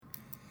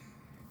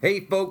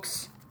Hey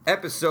folks,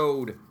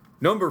 episode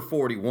number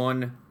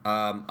 41.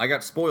 I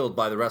got spoiled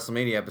by the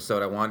WrestleMania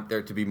episode. I want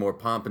there to be more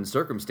pomp and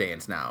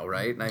circumstance now,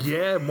 right?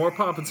 Yeah, more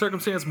pomp and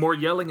circumstance, more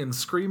yelling and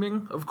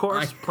screaming, of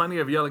course. Plenty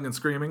of yelling and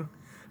screaming.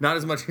 Not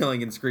as much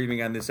yelling and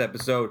screaming on this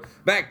episode.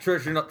 Back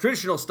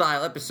traditional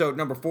style, episode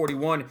number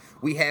 41.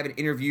 We have an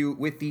interview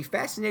with the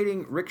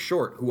fascinating Rick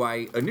Short, who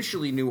I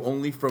initially knew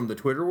only from the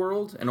Twitter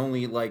world and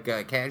only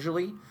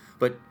casually,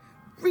 but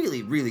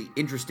really, really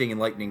interesting,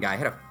 enlightening guy.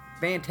 Had a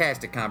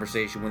fantastic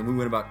conversation when we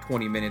went about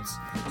 20 minutes.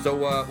 So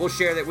we'll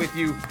share that with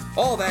you.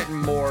 All that and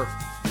more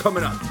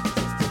coming up.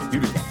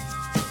 You decide.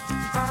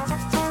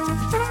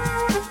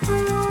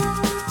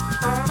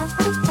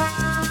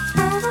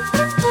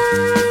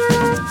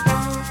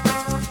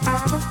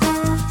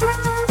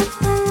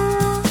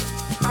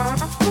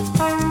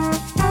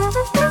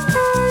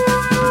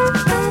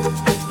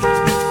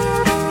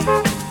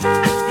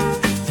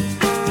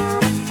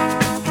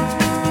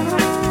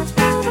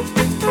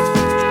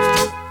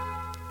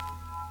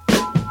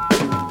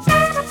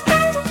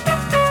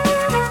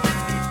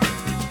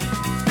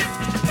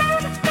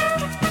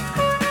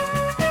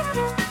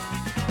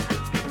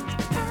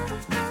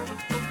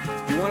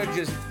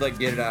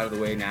 Get it out of the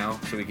way now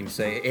so we can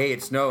say, hey,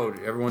 it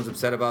snowed. Everyone's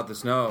upset about the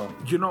snow.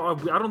 You know,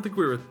 I don't think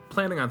we were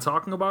planning on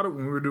talking about it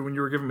when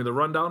you were giving me the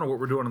rundown of what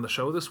we're doing on the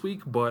show this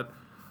week, but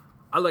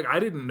I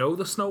didn't know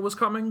the snow was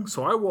coming,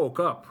 so I woke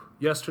up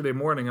yesterday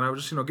morning and I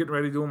was just, getting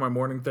ready doing my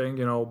morning thing,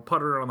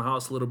 puttering around the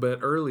house a little bit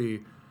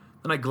early.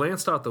 Then I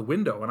glanced out the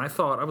window and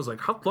I was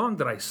like, how long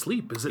did I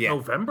sleep? Is it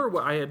November?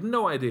 Well, I had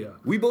no idea.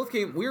 We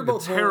were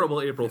both terrible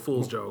home. April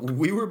Fool's joke.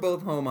 We were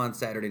both home on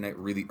Saturday night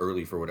really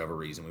early for whatever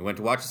reason. We went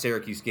to watch the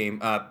Syracuse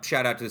game.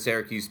 Shout out to the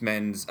Syracuse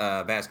men's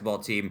basketball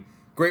team.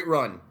 Great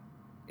run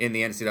in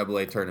the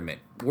NCAA tournament.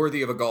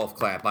 Worthy of a golf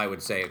clap, I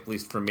would say, at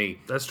least for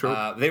me. That's true.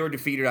 They were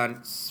defeated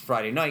on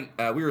Friday night.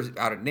 We were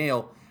out at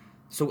Nail.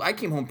 So I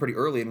came home pretty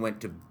early and went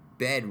to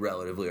bed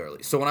relatively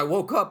early. So when I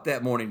woke up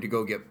that morning to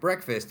go get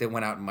breakfast and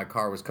went out and my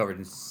car was covered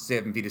in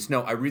 7 feet of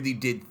snow, I really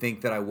did think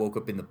that I woke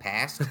up in the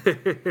past.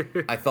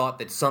 I thought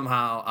that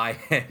somehow I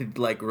had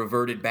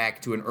reverted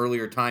back to an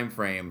earlier time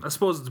frame. I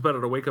suppose it's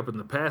better to wake up in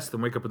the past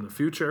than wake up in the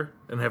future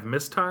and have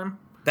missed time.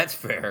 That's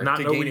fair.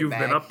 Not know what you've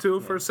been up to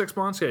for 6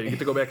 months. Yeah, you get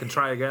to go back and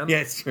try again. Yeah,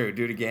 it's true.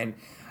 Do it again.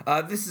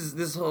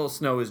 This whole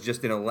snow is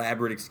just an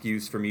elaborate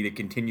excuse for me to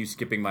continue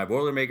skipping my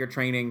Boilermaker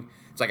training.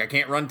 It's like, I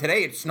can't run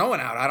today. It's snowing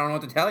out. I don't know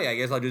what to tell you. I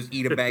guess I'll just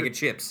eat a bag of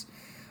chips.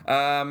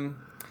 So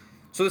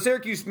the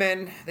Syracuse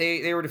men,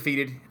 they were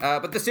defeated.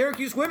 But the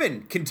Syracuse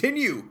women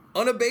continue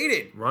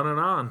unabated. Running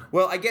on.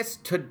 Well, I guess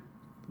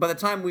by the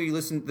time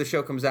the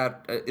show comes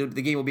out,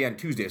 the game will be on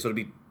Tuesday, so it'll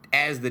be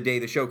as the day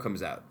the show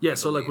comes out. Yeah,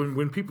 so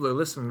when people are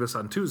listening to this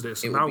on Tuesday,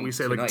 so now we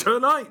say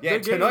tonight. Yeah,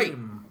 tonight.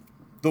 Game.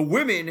 The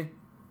women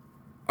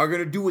are going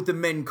to do what the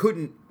men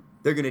couldn't.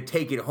 They're going to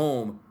take it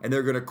home, and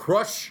they're going to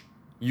crush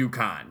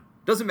UConn.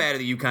 Doesn't matter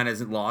that UConn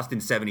hasn't lost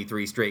in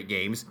 73 straight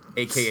games,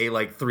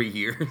 a.k.a. 3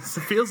 years.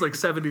 It feels like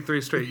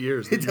 73 straight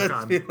years that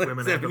UConn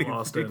women haven't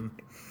lost in.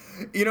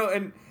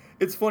 And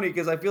it's funny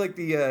because I feel like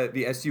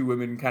the SU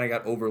women kind of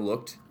got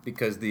overlooked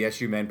because the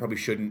SU men probably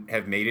shouldn't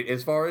have made it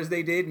as far as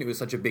they did, and it was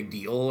such a big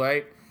deal,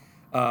 right?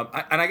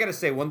 I got to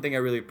say, one thing I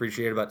really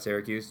appreciated about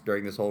Syracuse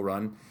during this whole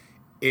run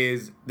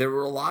is there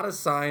were a lot of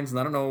signs, and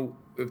I don't know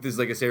if this is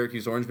a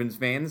Syracuse Orangemen's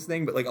fans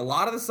thing, but a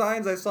lot of the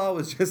signs I saw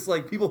was just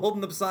people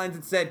holding up signs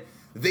that said,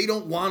 they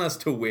don't want us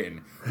to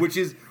win, which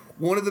is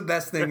one of the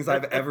best things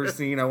I've ever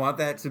seen. I want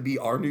that to be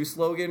our new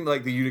slogan, the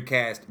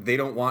Uticast, they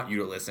don't want you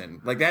to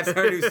listen. That's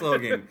our new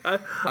slogan.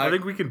 I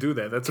think we can do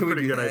that. That's a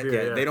pretty good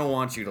idea. Yeah. They don't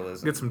want you to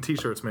listen. Get some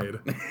t-shirts made.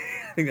 I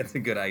think that's a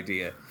good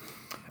idea.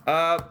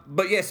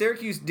 But yeah,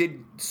 Syracuse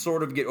did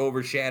sort of get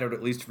overshadowed,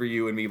 at least for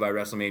you and me, by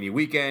WrestleMania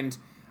weekend.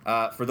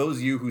 For those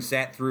of you who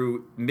sat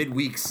through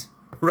midweek's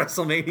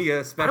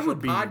WrestleMania special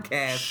podcast, I would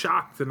be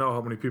shocked to know how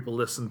many people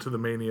listen to the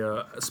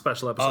Mania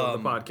special episode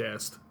of the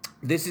podcast.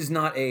 This is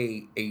not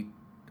a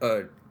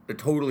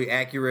totally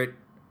accurate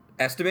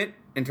estimate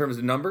in terms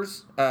of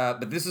numbers,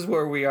 but this is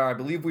where we are. I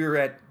believe we were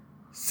at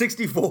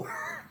 64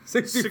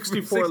 listens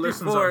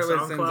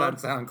on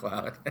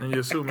SoundCloud. And you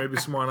assume maybe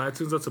some more on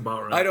iTunes? That's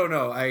about right. I don't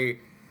know.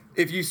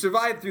 If you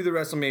survived through the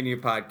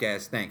WrestleMania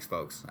podcast, thanks,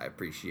 folks. I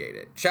appreciate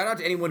it. Shout out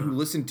to anyone who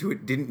listened to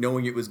it didn't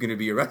knowing it was going to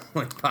be a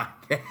wrestling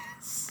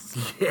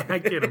podcast. Yeah, I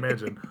can't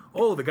imagine.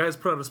 Oh, the guys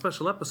put out a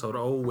special episode.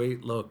 Oh,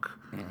 wait, look.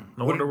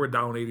 No wonder we're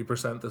down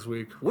 80% this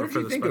week. What did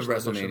you think of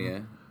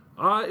WrestleMania?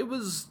 I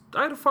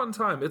had a fun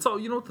time. It's all,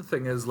 what the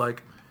thing is,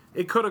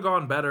 it could have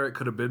gone better. It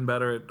could have been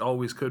better. It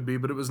always could be.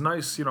 But it was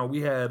nice.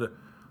 We had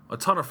a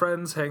ton of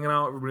friends hanging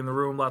out, everybody in the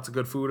room, lots of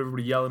good food,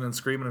 everybody yelling and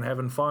screaming and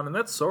having fun. And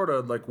that's sort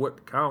of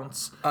what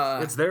counts.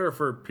 It's there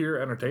for pure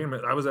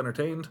entertainment. I was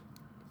entertained.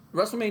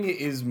 WrestleMania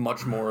is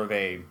much more of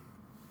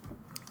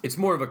it's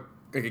more of a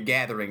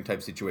gathering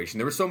type situation.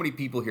 There were so many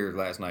people here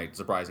last night,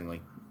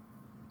 surprisingly,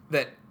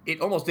 that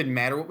it almost didn't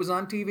matter what was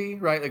on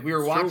TV, right? We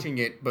were watching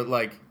it, but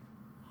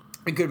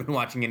we could have been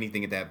watching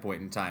anything at that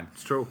point in time.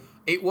 It's true.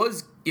 It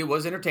was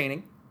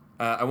entertaining.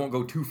 I won't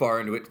go too far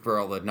into it for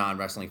all the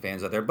non-wrestling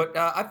fans out there, but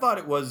I thought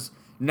it was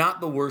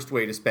Not the worst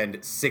way to spend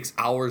 6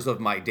 hours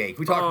of my day. Can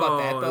we talk about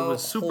that, though? It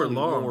was super Holy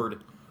long.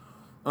 Lord.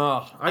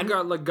 I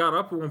got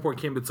up at one point,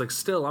 came, it's like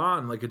still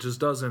on, like it just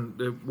doesn't,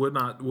 it would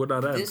not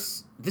end.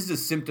 This is a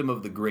symptom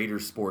of the greater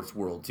sports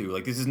world, too.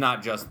 Like, this is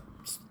not just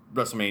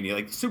WrestleMania.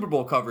 Like, Super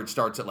Bowl coverage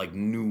starts at, like,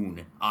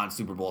 noon on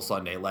Super Bowl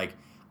Sunday. Like,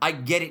 I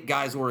get it,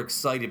 guys were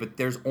excited, but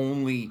there's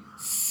only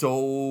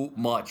so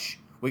much.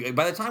 By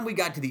the time we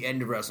got to the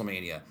end of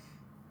WrestleMania,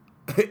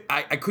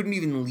 I couldn't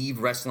even leave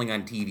wrestling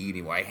on TV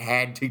anymore. I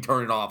had to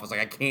turn it off. I was like,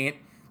 I can't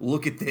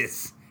look at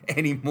this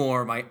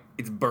anymore.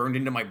 It's burned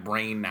into my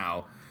brain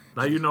now.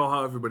 Now you know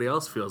how everybody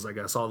else feels, I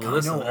guess, all the I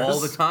listeners. know, all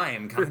the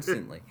time,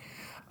 constantly.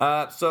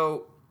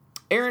 So,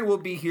 Erin will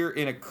be here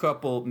in a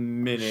couple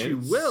minutes. She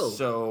will.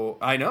 So,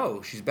 I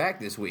know, she's back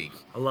this week.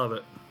 I love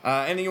it.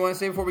 Anything you want to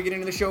say before we get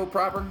into the show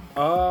proper?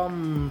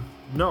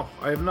 No,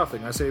 I have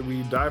nothing. I say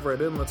we dive right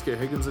in. Let's get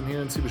Higgins in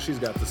here and see what she's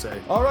got to say.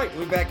 All right,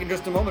 we'll be back in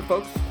just a moment,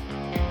 folks.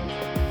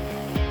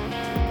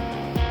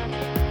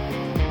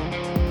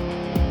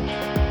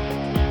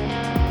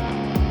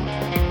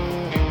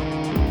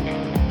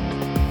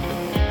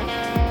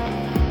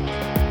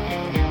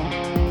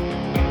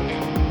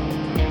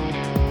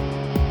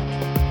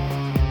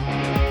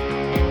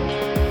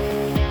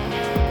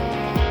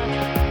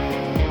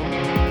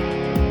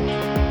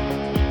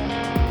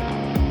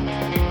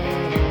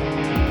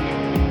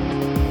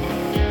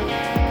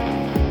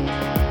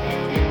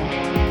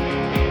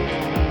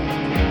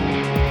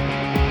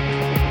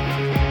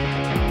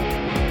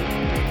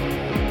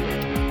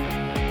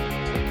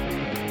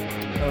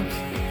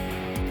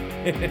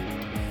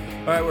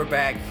 All right, we're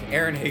back.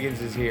 Erin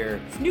Higgins is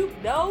here. Snoop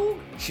Dogg.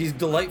 She's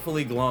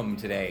delightfully glum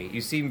today. You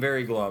seem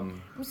very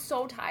glum. I'm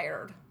so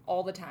tired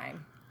all the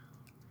time.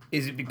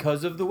 Is it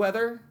because of the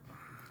weather?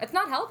 It's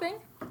not helping.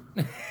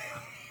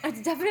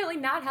 It's definitely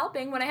not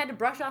helping. When I had to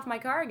brush off my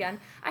car again,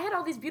 I had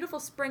all these beautiful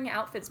spring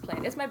outfits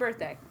planned. It's my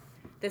birthday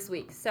this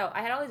week. So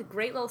I had all these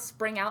great little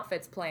spring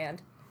outfits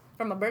planned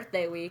from my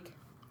birthday week.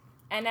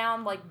 And now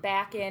I'm like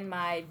back in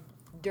my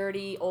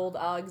dirty old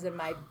Uggs and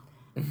my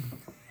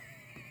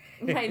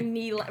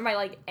my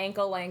like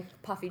ankle length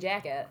puffy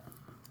jacket.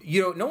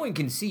 You know, no one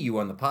can see you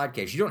on the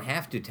podcast. You don't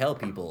have to tell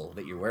people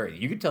that you're wearing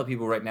it. You could tell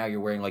people right now you're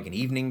wearing like an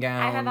evening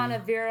gown. I have on a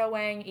Vera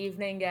Wang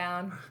evening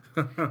gown.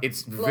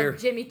 It's Like very.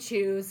 Jimmy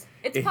Choo's.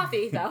 It's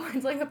puffy though.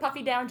 It's like a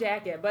puffy down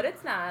jacket, but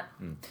it's not.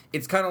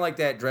 It's kind of like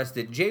that dress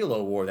that J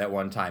Lo wore that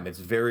one time. It's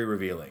very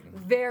revealing.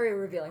 Very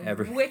revealing.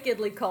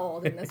 Wickedly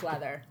cold in this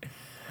weather.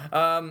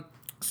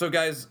 So,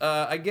 guys,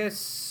 I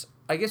guess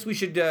we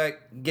should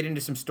get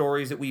into some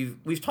stories that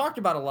we've talked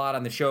about a lot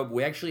on the show. But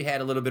we actually had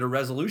a little bit of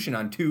resolution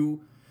on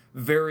two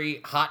very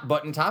hot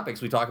button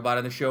topics we talk about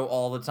on the show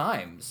all the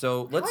time.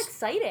 So How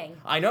exciting.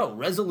 I know,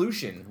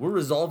 resolution. We're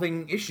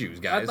resolving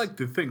issues, guys. I'd like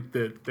to think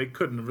that they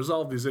couldn't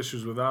resolve these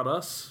issues without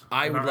us.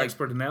 I and would our like-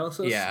 expert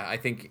analysis. Yeah, I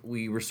think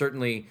we were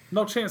certainly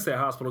No chance that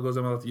hospital goes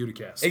in without the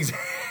Uticast.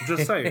 exactly.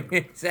 Just saying.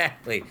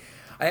 Exactly.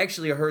 I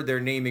actually heard they're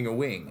naming a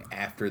wing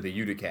after the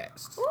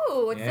Uticast.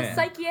 Ooh, it's Yeah. the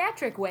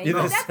psychiatric wing. Yeah,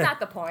 But that's- that's not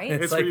the point.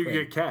 It's like where you wing.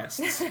 get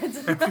casts.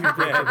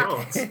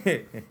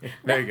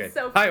 Very good.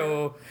 so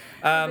Hi-oh.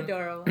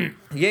 adorable.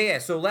 Yeah.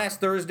 So last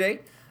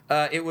Thursday,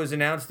 it was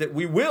announced that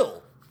we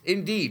will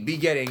indeed be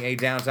getting a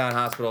downtown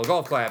hospital,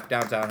 golf clap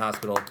downtown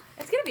hospital.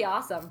 It's going to be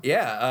awesome.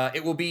 Yeah,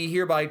 it will be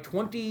here by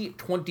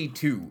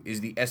 2022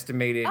 is the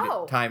estimated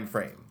Oh. time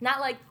frame. Not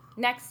like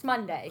next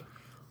Monday.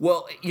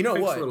 Well, you know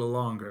Takes what? a little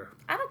longer.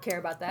 I don't care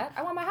about that.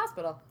 I want my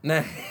hospital.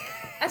 Nah.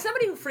 As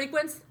somebody who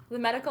frequents the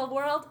medical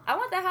world, I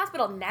want that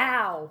hospital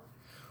now.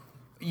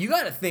 You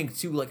got to think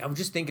too. Like I'm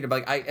just thinking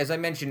about, as I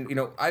mentioned, you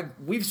know,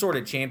 we've sort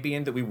of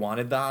championed that we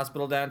wanted the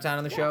hospital downtown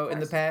on the show of in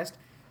the course. past.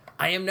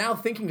 I am now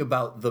thinking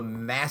about the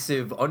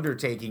massive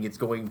undertaking it's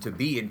going to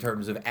be in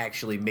terms of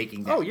actually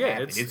making that Oh yeah,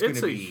 happen. it's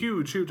gonna a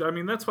huge. I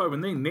mean, that's why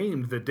when they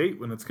named the date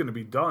when it's going to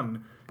be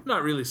done, I'm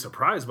not really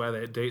surprised by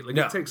that date. Like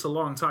No. it takes a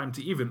long time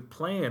to even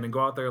plan and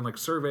go out there and like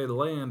survey the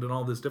land and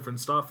all this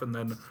different stuff, and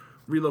then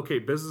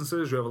relocate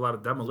businesses. You have a lot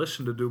of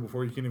demolition to do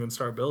before you can even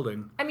start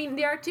building. I mean,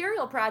 the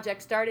arterial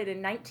project started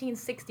in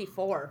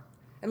 1964,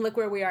 and look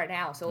where we are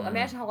now. So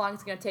imagine how long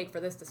it's going to take for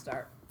this to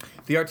start.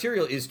 The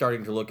arterial is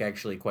starting to look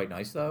actually quite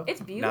nice, though.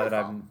 It's Now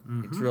that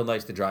beautiful. it's real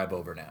nice to drive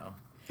over now.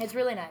 It's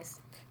really nice.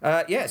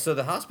 Yeah. So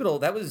the hospital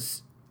that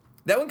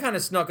one kind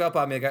of snuck up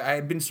on me. Like, I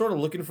had been sort of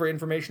looking for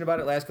information about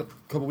it last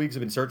couple weeks.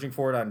 I've been searching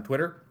for it on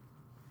Twitter.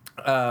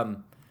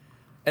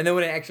 And then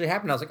when it actually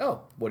happened, I was like,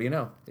 "Oh, what do you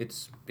know?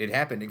 It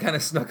happened." It kind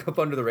of snuck up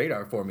under the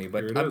radar for me,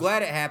 but Here it I'm is.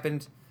 glad it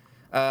happened.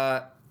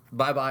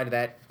 Bye-bye to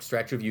that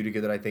stretch of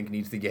Utica that I think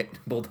needs to get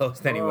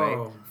bulldozed anyway.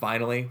 Oh.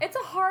 Finally.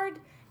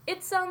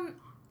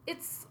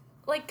 It's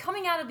like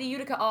coming out of the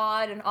Utica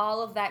Odd and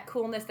all of that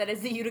coolness that is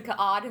the Utica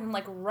Odd, and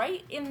like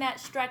right in that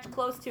stretch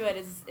close to it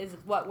is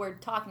what we're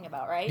talking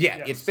about, right? Yeah,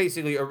 Yes. it's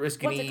basically a What's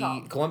it Oriskany,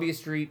 called? Columbia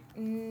Street,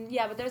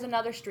 Yeah, but there's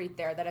another street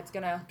there that it's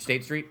gonna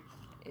State Street.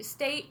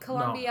 State No,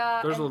 Columbia.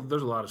 there's and a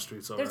lot of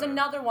streets over there's there.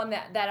 another one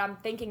that I'm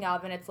thinking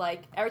of, and it's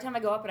like every time I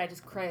go up it, I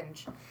just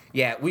cringe.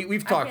 Yeah,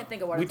 we've I talked. can't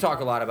think of what We it's talk a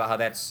called. lot about how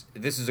this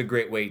is a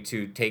great way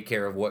to take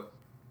care of what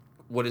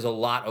what is a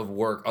lot of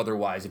work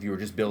otherwise if you were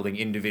just building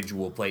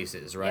individual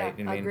places, right?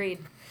 Yeah, agreed.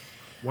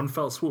 One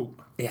fell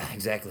swoop. Yeah,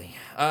 exactly.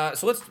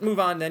 So let's move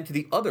on then to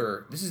the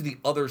other. This is the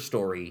other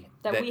story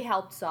That we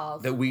helped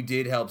solve. That we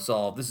did help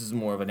solve. This is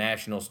more of a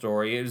national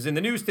story. It was in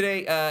the news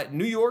today.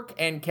 New York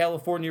and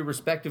California,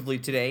 respectively,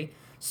 today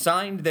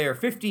signed their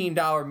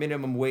 $15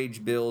 minimum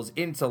wage bills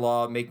into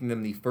law, making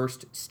them the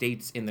first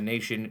states in the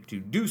nation to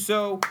do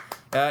so.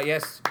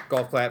 Yes,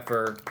 golf clap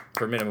for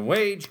minimum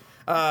wage.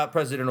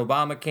 President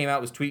Obama came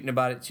out, was tweeting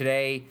about it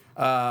today.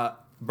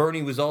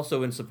 Bernie was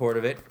also in support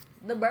of it.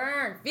 The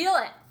burn. Feel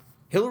it.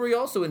 Hillary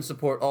also in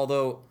support,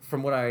 although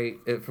from what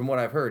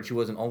I've heard, she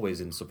wasn't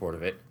always in support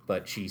of it,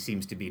 but she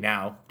seems to be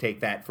now. Take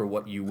that for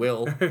what you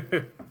will.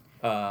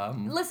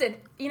 Listen,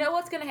 you know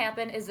what's going to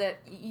happen is that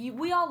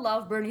we all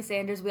love Bernie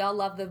Sanders. We all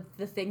love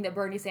the thing that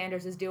Bernie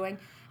Sanders is doing.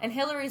 And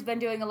Hillary's been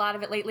doing a lot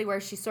of it lately where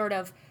she sort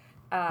of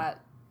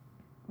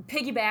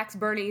piggybacks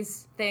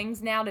Bernie's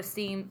things now to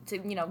seem to,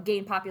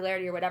 gain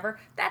popularity or whatever.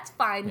 That's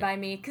fine by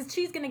me because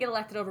she's going to get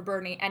elected over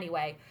Bernie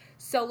anyway.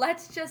 So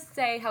let's just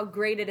say how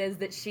great it is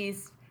that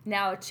she's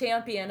now a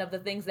champion of the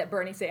things that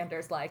Bernie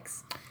Sanders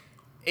likes.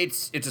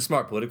 It's a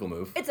smart political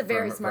move. It's a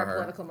very smart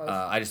political move.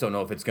 I just don't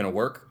know if it's going to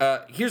work.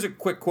 Here's a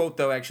quick quote,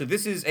 though, actually.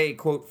 This is a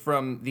quote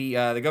from the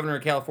governor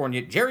of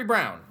California, Jerry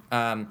Brown.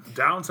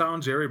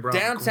 Downtown Jerry Brown.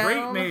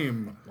 Downtown. Great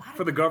name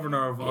for the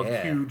governor of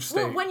a huge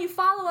state. Well, when you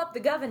follow up the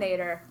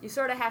governor, you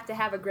sort of have to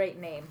have a great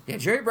name. Yeah,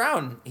 Jerry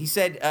Brown. He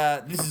said,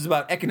 this is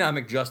about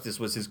economic justice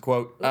was his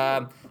quote.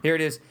 Here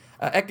it is.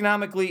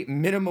 Economically,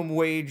 minimum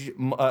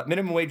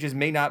wages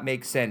may not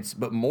make sense,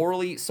 but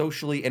morally,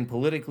 socially, and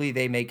politically,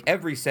 they make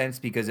every sense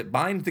because it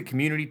binds the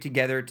community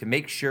together to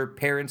make sure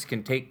parents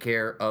can take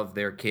care of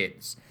their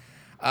kids.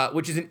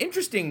 Which is an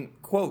interesting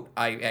quote,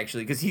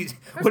 because There's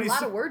a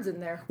lot of words in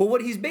there. Well, what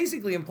he's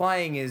basically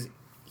implying is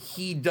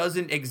he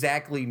doesn't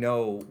exactly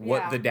know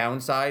what the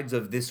downsides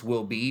of this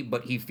will be,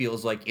 but he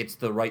feels like it's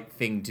the right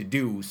thing to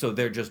do, so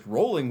they're just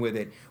rolling with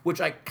it, which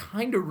I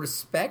kind of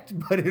respect,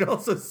 but it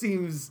also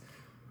seems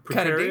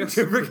kind of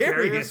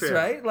precarious,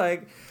 right?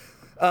 Like,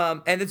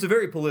 and it's a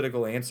very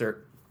political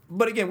answer.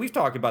 But again, we've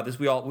talked about this.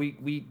 We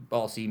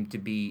all seem to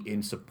be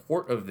in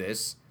support of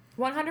this.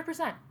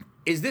 100%.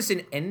 Is this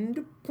an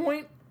end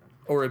point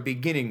or a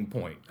beginning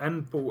point?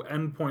 End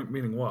point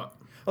meaning what?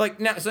 Like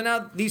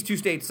now these two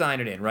states sign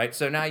it in, right?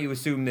 So now you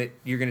assume that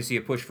you're going to see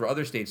a push for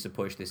other states to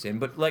push this in.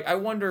 But like, I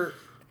wonder.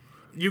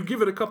 You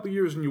give it a couple of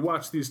years and you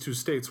watch these two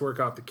states work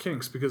out the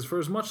kinks, because for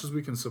as much as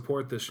we can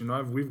support this,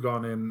 we've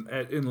gone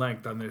in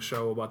length on this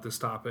show about this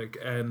topic,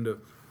 and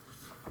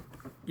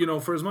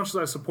for as much as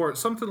I support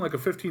something like a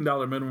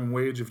 $15 minimum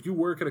wage, if you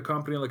work at a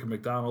company like a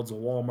McDonald's, a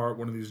Walmart,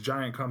 one of these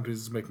giant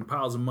companies that's making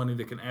piles of money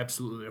that can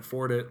absolutely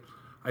afford it,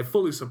 I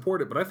fully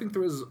support it. But I think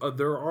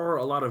there are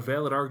a lot of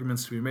valid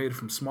arguments to be made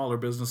from smaller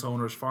business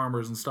owners,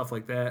 farmers, and stuff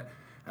like that.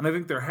 And I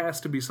think there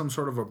has to be some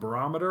sort of a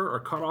barometer or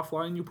cutoff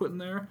line you put in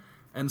there.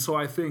 And so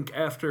I think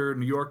after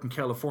New York and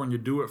California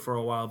do it for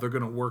a while, they're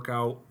going to work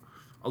out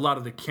a lot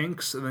of the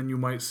kinks, and then you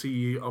might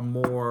see a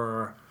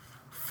more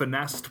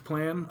finessed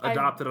plan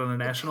adopted on a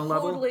national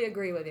level. I totally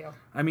agree with you.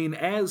 I mean,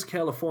 as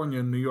California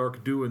and New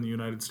York do in the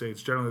United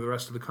States, generally the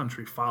rest of the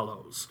country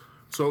follows.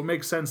 So it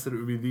makes sense that it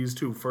would be these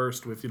two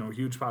first with,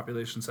 huge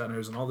population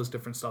centers and all this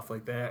different stuff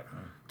like that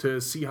to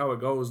see how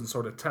it goes and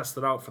sort of test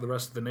it out for the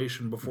rest of the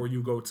nation before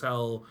you go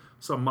tell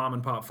some mom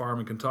and pop farm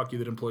in Kentucky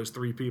that employs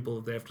 3 people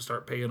that they have to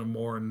start paying them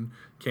more and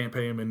can't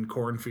pay them in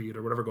corn feed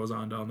or whatever goes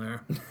on down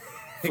there.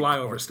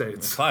 Flyover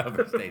states.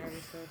 Flyover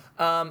states.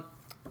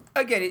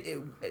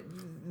 Again,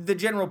 the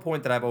general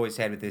point that I've always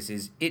had with this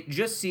is it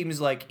just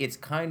seems like it's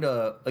kind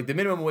of like the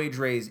minimum wage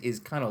raise is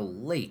kind of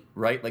late,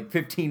 right? Like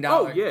 $15.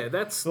 Oh yeah,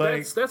 that's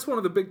one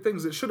of the big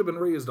things that should have been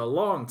raised a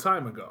long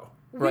time ago.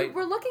 Right.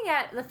 We're looking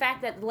at the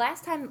fact that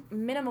last time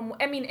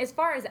as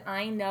far as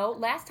I know,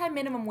 last time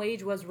minimum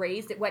wage was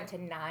raised, it went to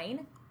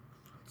 9.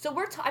 So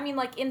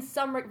in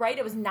some, right,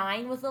 it was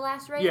 9 was the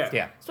last raise?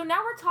 Yeah. So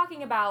now we're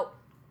talking about,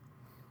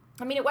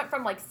 it went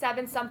from like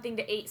 7 something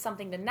to 8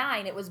 something to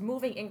 9. It was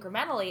moving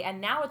incrementally, and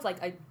now it's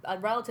like a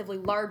relatively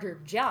larger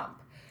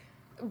jump.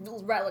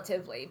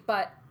 Relatively.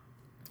 But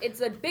it's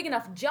a big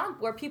enough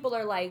jump where people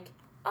are like,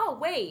 oh,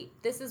 wait,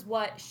 this is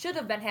what should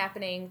have been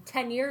happening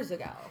 10 years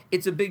ago.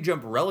 It's a big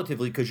jump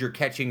relatively because you're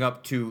catching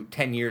up to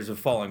 10 years of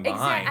falling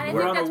behind. Exactly. And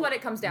I think that's what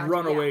it comes down to.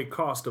 Runaway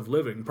cost of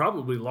living.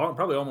 Probably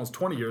almost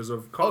 20 years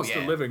of cost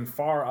of living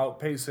far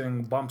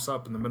outpacing bumps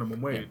up in the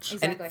minimum wage.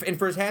 Yeah, exactly. And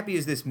for as happy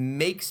as this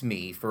makes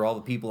me for all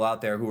the people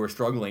out there who are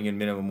struggling in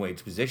minimum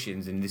wage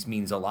positions, and this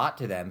means a lot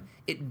to them,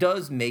 it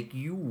does make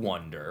you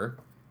wonder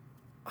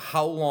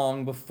how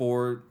long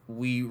before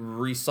we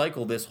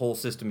recycle this whole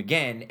system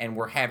again and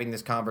we're having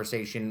this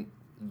conversation,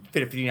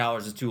 $15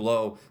 is too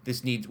low, we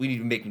need to be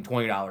making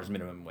 $20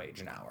 minimum wage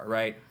an hour,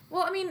 right?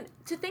 Well,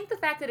 to think the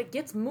fact that it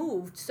gets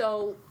moved,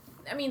 so,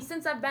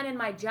 since I've been in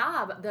my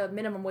job, the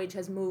minimum wage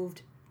has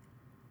moved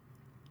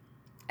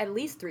at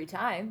least 3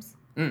 times.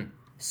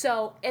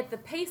 So at the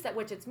pace at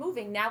which it's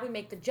moving, now we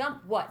make the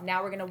jump, what?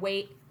 Now we're going to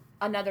wait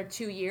another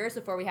 2 years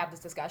before we have this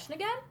discussion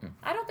again?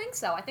 I don't think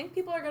so. I think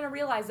people are going to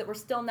realize that we're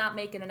still not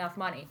making enough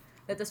money.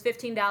 That this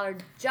 $15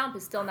 jump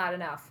is still not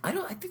enough. I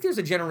think there's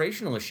a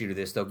generational issue to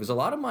this though, because a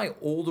lot of my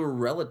older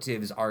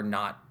relatives are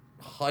not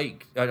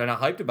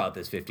hyped about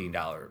this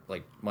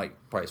 $15 my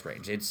price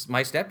range. It's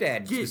my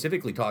stepdad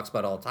specifically talks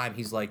about it all the time.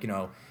 He's like,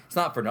 it's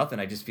not for nothing.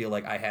 I just feel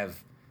like I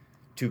have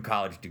 2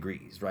 college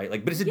degrees, right?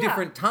 Like, but it's a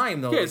different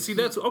time though. Yeah, like, see,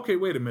 that's okay.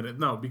 Wait a minute,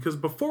 no, because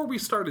before we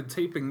started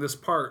taping this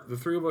part, the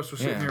 3 of us were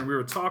sitting here and we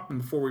were talking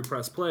before we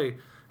pressed play,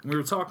 and we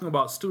were talking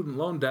about student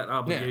loan debt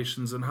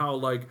obligations and how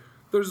like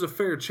there's a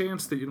fair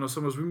chance that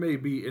sometimes we may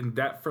be in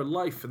debt for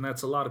life, and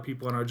that's a lot of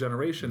people in our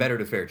generation. Better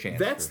to fair chance.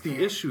 That's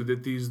the issue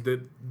that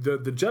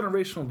the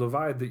generational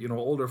divide that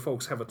older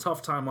folks have a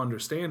tough time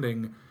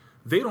understanding.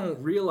 They don't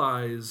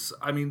realize.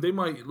 I mean, they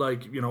might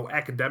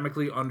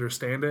academically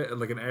understand it at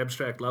like an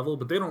abstract level,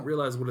 but they don't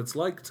realize what it's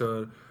like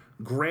to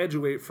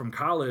graduate from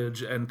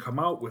college and come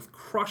out with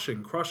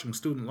crushing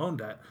student loan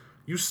debt.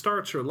 You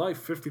start your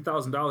life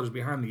 $50,000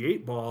 behind the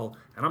 8 ball,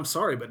 and I'm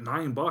sorry, but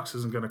 $9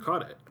 isn't going to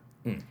cut it.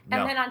 And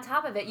then on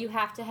top of it, you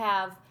have to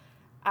have.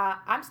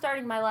 I'm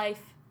starting my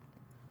life.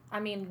 I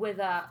mean, with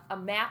a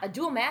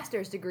dual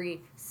master's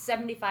degree,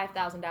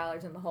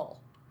 $75,000 in the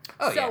hole.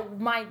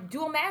 My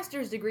dual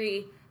master's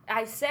degree,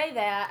 I say,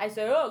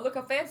 oh, look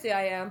how fancy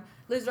I am.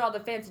 These are all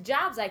the fancy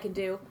jobs I can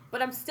do,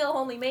 but I'm still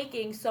only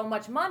making so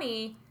much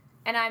money,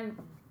 and I'm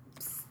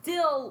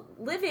still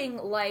living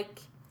like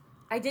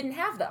I didn't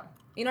have them.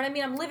 You know what I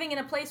mean? I'm living in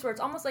a place where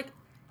it's almost like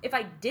if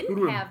I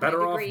didn't have my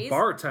degrees, off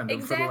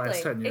bartending for the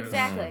last 10 years.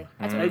 Exactly.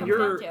 That's what And it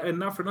comes down to. and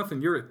not for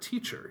nothing, you're a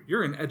teacher.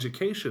 You're in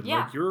education.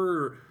 Yeah. Like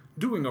you're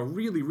doing a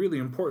really, really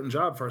important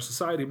job for our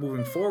society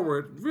moving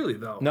forward. Really,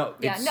 though. No.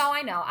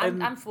 I know.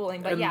 I'm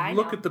fooling, but I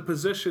know. Look at the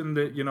position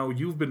that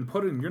you've been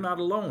put in. You're not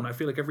alone. I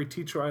feel like every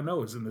teacher I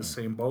know is in this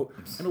same boat.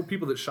 I know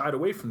people that shied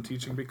away from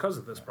teaching because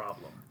of this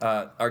problem.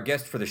 Our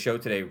guest for the show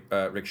today,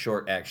 Rick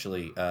Short,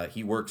 actually,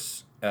 he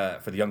works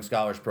for the Young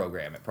Scholars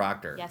Program at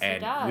Proctor. Yes,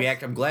 and he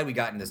does. I'm glad we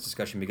got in this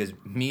discussion because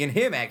me and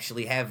him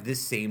actually have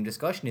this same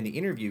discussion in the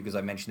interview because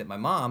I mentioned that my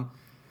mom,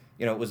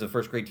 was a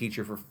first grade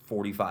teacher for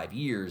 45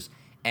 years.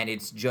 And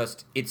it's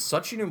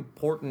such an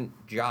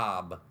important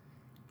job,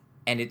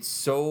 and it's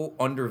so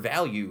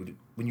undervalued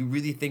when you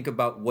really think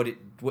about what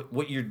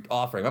you're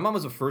offering. My mom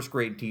was a first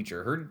grade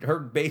teacher. Her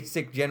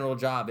basic general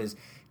job is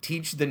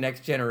teach the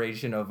next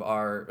generation of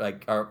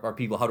our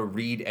people how to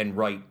read and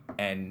write,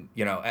 and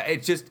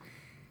it's just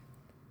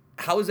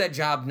how is that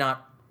job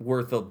not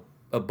worth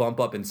a bump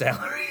up in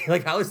salary?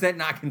 Like how is that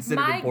not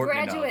considered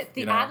important enough?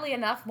 Oddly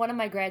enough, one of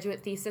my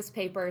graduate thesis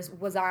papers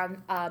was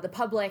on the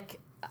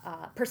public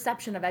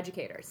perception of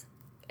educators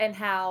and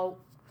how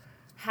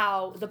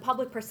the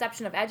public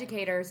perception of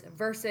educators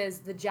versus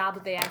the job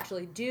that they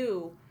actually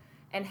do,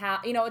 and how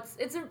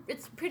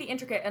it's pretty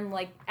intricate and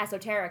like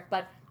esoteric,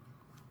 but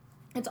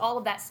it's all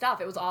of that stuff.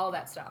 It was all of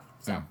that stuff.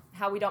 So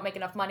how we don't make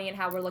enough money and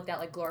how we're looked at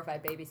like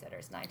glorified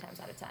babysitters 9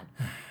 times out of 10.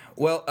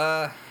 Well,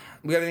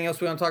 we got anything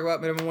else we want to talk about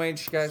minimum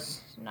wage,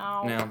 guys?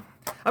 No.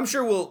 I'm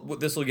sure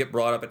this will get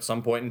brought up at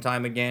some point in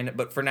time again,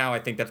 but for now, I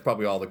think that's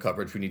probably all the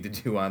coverage we need to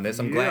do on this.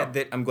 I'm glad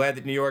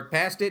that New York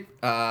passed it.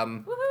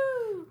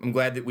 Woohoo! I'm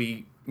glad that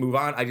we move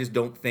on. I just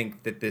don't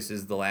think that this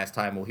is the last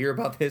time we'll hear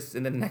about this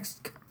in the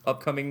next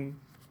upcoming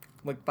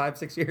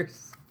 5-6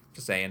 years.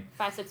 Just saying.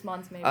 5-6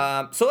 months, maybe.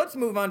 So let's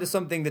move on to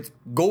something that's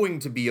going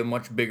to be a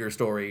much bigger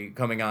story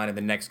coming on in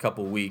the next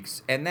couple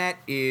weeks, and that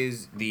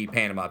is the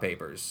Panama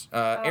Papers.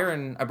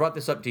 Aaron, I brought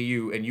this up to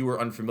you, and you were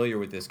unfamiliar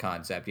with this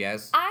concept,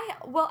 yes?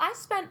 I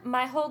spent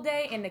my whole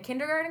day in the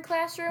kindergarten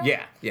classroom.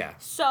 Yeah.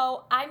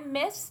 So I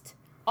missed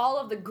all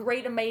of the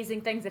great,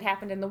 amazing things that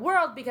happened in the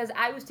world because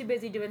I was too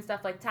busy doing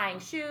stuff like tying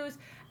shoes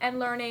and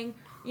learning,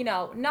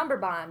 number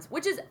bonds,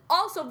 which is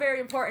also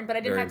very important, but I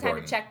didn't have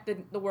time to check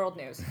the world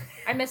news.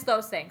 I missed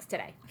those things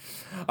today.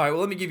 All right, well,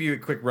 let me give you a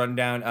quick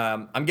rundown.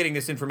 I'm getting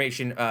this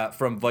information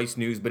from Vice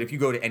News, but if you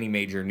go to any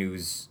major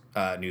news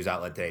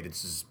outlet today,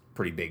 this is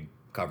pretty big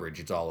coverage.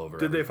 It's all over.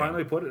 Did they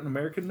finally put it in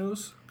American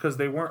news? Because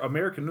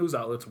American news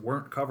outlets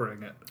weren't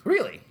covering it.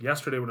 Really?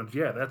 Yesterday,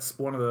 that's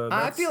one of the.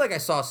 I feel like I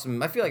saw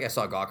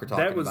Gawker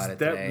talking about it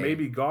today. That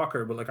maybe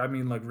Gawker,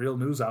 but real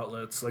news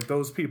outlets. Like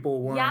those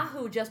people weren't.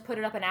 Yahoo just put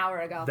it up an hour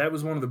ago. That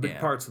was one of the big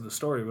parts of the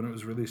story when it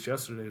was released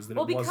yesterday. Is that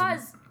it wasn't. Well,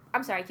 because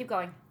I'm sorry, keep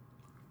going.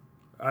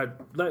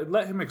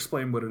 Let him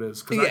explain what it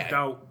is because I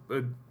doubt.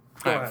 Go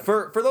ahead.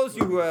 For those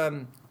who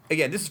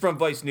again, this is from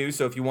Vice News,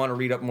 so if you want to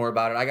read up more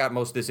about it, I got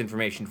most of this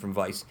information from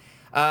Vice.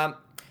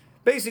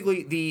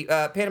 Basically, the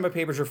Panama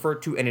Papers refer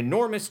to an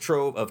enormous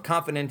trove of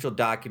confidential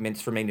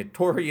documents from a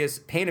notorious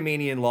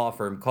Panamanian law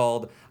firm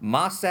called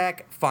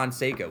Mossack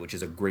Fonseca, which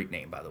is a great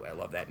name, by the way. I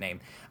love that name.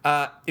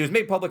 It was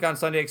made public on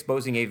Sunday,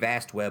 exposing a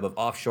vast web of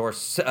offshore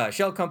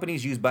shell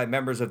companies used by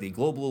members of the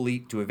global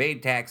elite to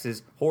evade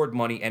taxes, hoard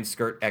money, and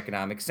skirt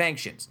economic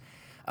sanctions.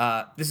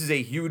 This is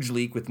a huge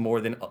leak with more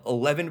than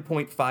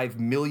 11.5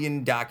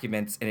 million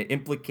documents, and it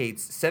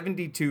implicates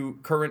 72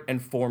 current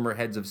and former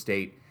heads of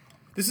state.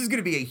 This is going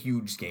to be a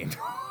huge scandal.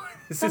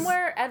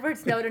 Somewhere, Edward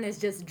Snowden is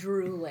just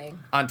drooling.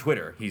 On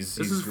Twitter, This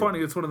is funny.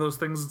 It's one of those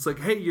things. It's like,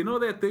 hey, you know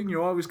that thing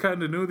you always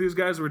kind of knew these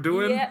guys were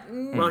doing? Yeah.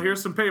 Well,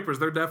 here's some papers.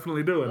 They're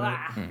definitely doing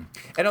it.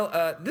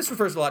 And this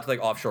refers a lot to like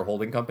offshore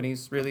holding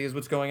companies. Really, is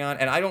what's going on.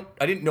 And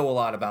I didn't know a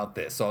lot about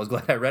this, so I was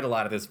glad I read a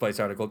lot of this Vice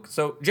article.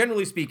 So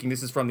generally speaking,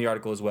 this is from the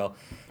article as well.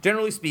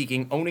 Generally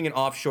speaking, owning an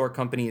offshore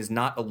company is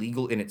not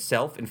illegal in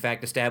itself. In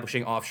fact,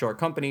 establishing offshore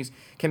companies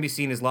can be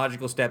seen as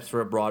logical steps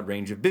for a broad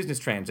range of business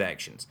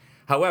transactions.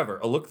 However,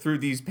 a look through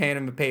these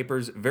Panama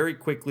Papers very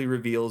quickly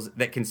reveals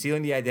that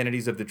concealing the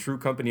identities of the true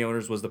company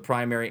owners was the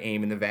primary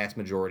aim in the vast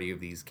majority of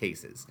these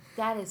cases.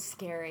 That is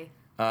scary.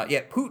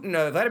 Putin,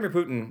 Vladimir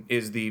Putin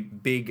is the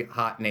big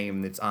hot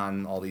name that's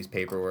on all these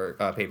paper.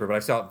 But I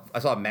saw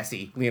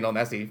Messi, Lionel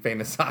Messi,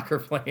 famous soccer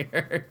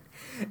player,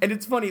 and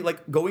it's funny,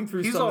 like going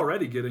through. He's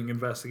already getting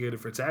investigated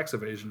for tax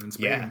evasion in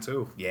Spain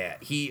too. Yeah,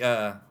 he's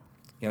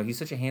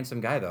such a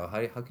handsome guy though.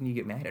 How can you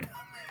get mad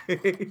at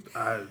him?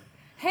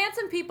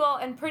 Handsome people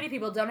and pretty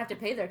people don't have to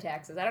pay their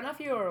taxes. I don't know if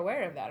you were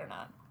aware of that or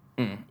not.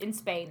 In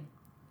Spain.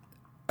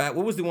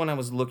 What was the one I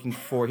was looking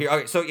for here?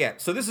 Okay,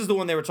 so this is the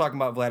one they were talking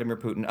about, Vladimir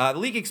Putin. The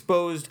leak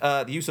exposed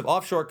the use of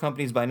offshore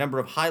companies by a number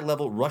of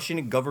high-level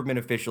Russian government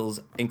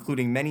officials,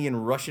 including many in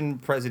Russian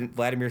President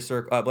Vladimir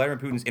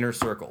Putin's inner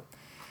circle.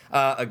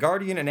 A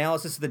Guardian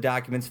analysis of the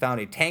documents found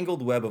a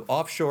tangled web of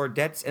offshore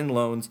debts and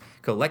loans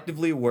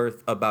collectively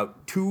worth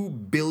about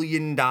 $2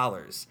 billion.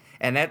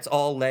 And that's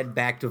all led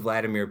back to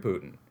Vladimir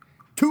Putin.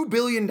 $2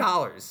 billion.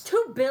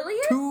 $2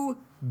 billion? $2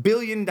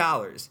 billion.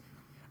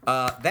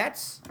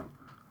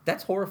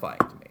 That's horrifying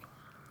to me.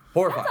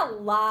 Horrifying. That's a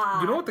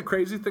lot. You know what the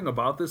crazy thing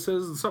about this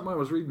is? Something I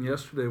was reading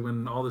yesterday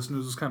when all this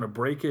news was kind of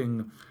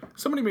breaking.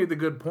 Somebody made the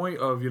good point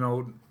of,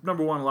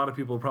 number one, a lot of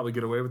people will probably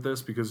get away with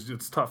this because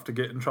it's tough to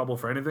get in trouble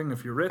for anything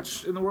if you're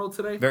rich in the world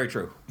today. Very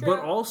true. But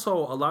also,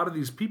 a lot of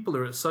these people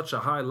are at such a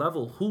high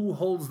level. Who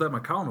holds them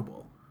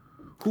accountable?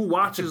 Who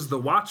watches the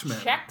watchmen?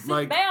 Checks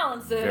and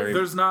balances.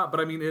 There's not, but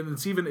I mean,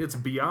 it's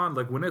beyond,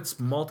 like, when it's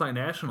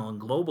multinational and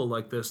global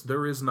like this,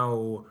 there is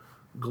no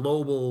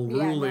global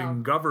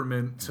ruling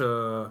government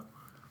to,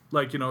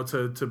 like,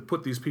 to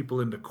put these people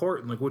into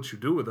court and, like, what you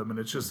do with them. And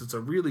it's a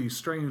really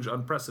strange,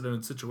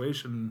 unprecedented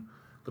situation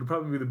that'll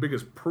probably be the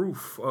biggest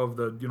proof of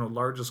the,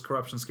 largest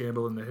corruption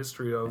scandal in the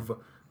history of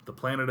the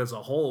planet as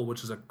a whole,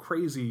 which is a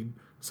crazy,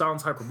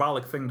 sounds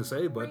hyperbolic thing to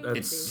say, but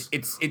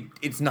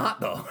it's not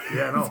though.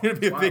 Yeah, no, it's gonna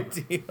be a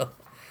big deal.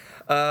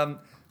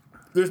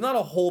 There's not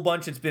a whole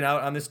bunch that's been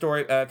out on this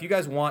story. If you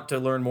guys want to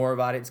learn more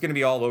about it, it's going to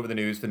be all over the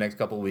news for the next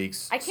couple of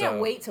weeks. I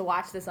can't wait to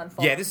watch this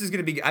unfold. Yeah, this is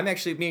going to be.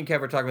 Me and Kev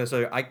were talking about this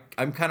earlier.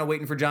 I'm kind of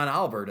waiting for John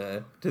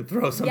Oliver to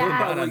throw something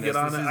down on this.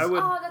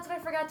 Oh, that's what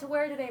I forgot to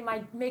wear today.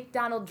 My Make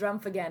Donald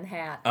Trump Again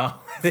hat.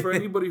 Oh. For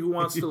anybody who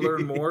wants to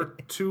learn more,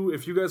 too,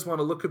 if you guys want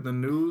to look at the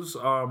news,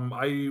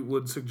 I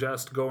would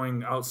suggest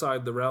going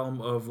outside the realm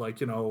of,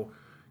 like, your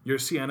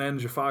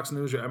CNNs, your Fox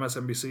News, your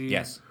MSNBC.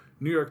 Yes.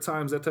 New York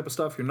Times, that type of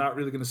stuff, you're not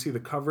really going to see the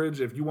coverage.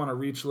 If you want to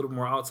reach a little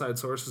more outside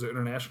sources or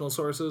international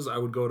sources, I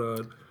would go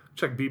to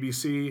check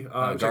BBC.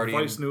 Check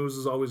Vice News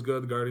is always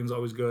good. The Guardian's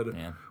always good.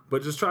 Yeah.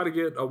 But just try to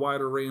get a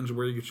wider range of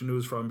where you get your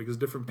news from because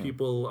different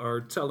people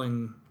are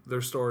telling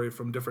their story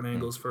from different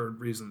angles for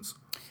reasons.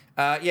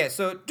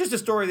 So just a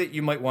story that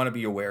you might want to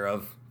be aware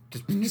of.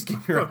 Just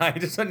keep your eye.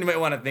 Just something you might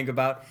want to think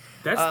about.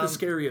 That's the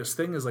scariest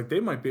thing is, like, they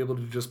might be able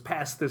to just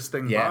pass this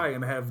thing by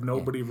and have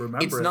nobody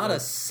remember it's it. not like, a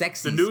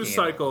sexy the news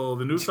scandal.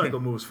 The news cycle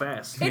moves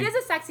fast. It is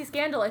a sexy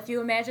scandal if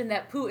you imagine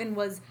that Putin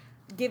was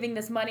giving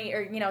this money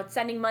or,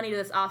 sending money to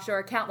this offshore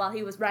account while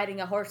he was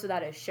riding a horse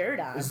without his shirt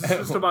on. Is this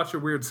just about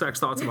your weird sex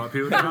thoughts about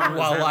Putin?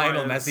 While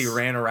Lionel Messi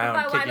ran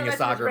around kicking a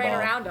soccer ball. Ran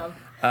around him.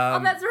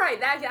 That's right.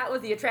 That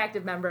was the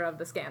attractive member of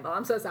the scandal.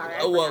 I'm so sorry.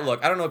 Well,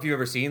 look, I don't know if you've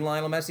ever seen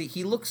Lionel Messi.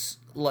 He looks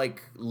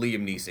like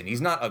Liam Neeson.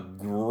 He's not a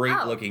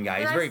great-looking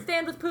guy. I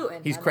stand with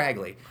Putin. He's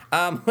craggly.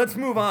 Let's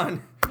move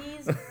on.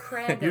 He's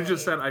craggly. You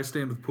just said I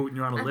stand with Putin.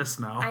 You're on a list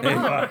now. I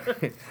know.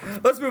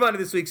 Let's move on to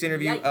this week's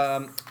interview.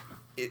 Yikes.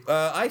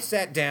 I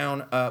sat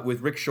down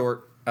with Rick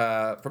Short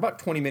for about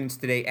 20 minutes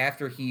today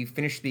after he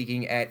finished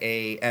speaking at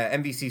a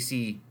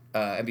MVCC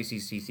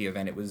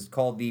event. It was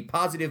called the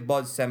Positive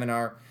Buzz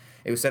Seminar.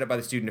 It was set up by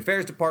the Student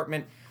Affairs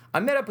Department. I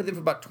met up with him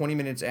for about 20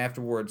 minutes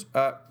afterwards.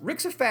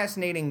 Rick's a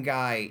fascinating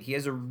guy. He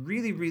has a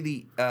really,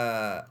 really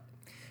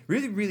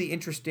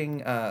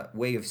interesting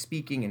way of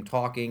speaking and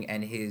talking,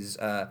 and he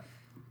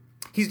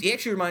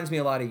actually reminds me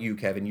a lot of you,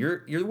 Kevin.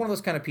 You're one of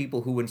those kind of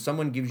people who, when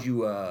someone gives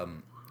you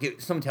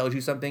someone tells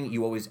you something,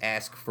 you always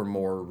ask for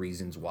more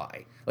reasons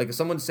why. Like if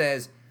someone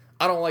says,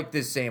 "I don't like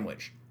this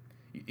sandwich,"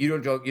 you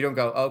don't go,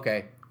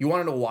 "Okay." You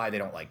want to know why they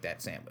don't like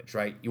that sandwich,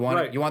 right? You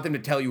want them to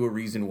tell you a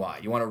reason why.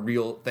 You want a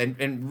real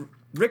and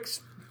Rick's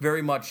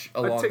very much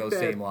along those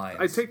same lines.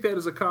 I take that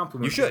as a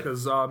compliment. You should,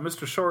 because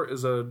Mr. Short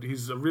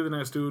he's a really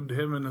nice dude.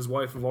 Him and his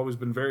wife have always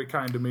been very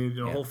kind to me.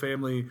 Whole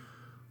family,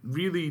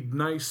 really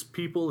nice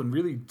people and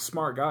really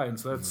smart guy. And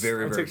so that's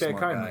very I take that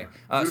kindly.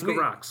 Utica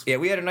rocks. Yeah,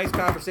 we had a nice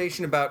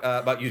conversation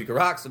about Utica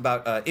rocks,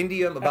 about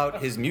India,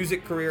 about his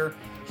music career.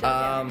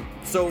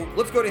 So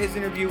let's go to his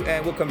interview,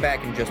 and we'll come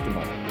back in just a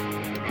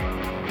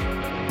moment.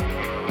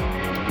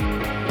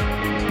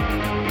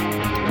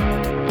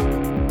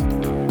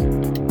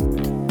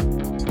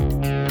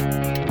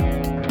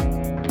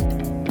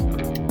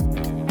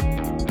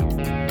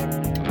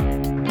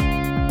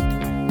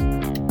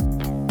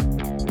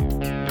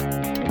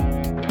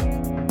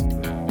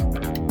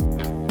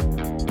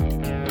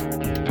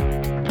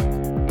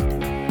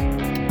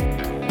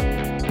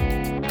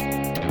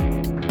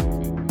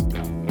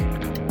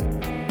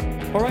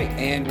 All right,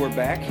 and we're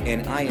back,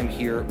 and I am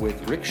here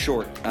with Rick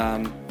Short.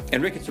 And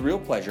Rick, it's a real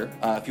pleasure.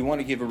 If you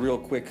want to give a real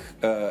quick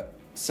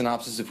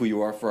synopsis of who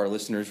you are for our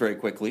listeners very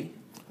quickly.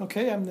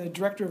 Okay, I'm the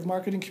Director of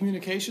Marketing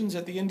Communications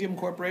at the Indium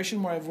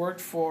Corporation, where I've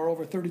worked for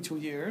over 32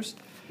 years.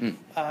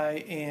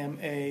 I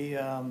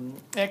am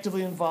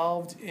actively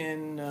involved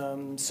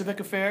in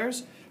civic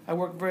affairs. I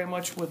work very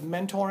much with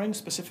mentoring,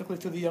 specifically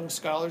through the Young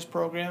Scholars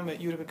Program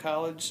at Utica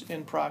College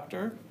in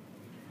Proctor.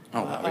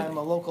 Oh, wow, really? I'm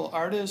a local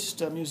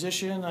artist, a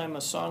musician, I'm a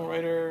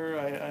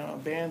songwriter, I'm a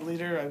band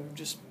leader. I've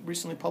just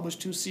recently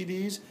published 2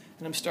 CDs,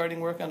 and I'm starting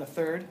work on a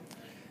third.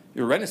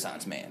 You're a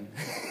Renaissance man.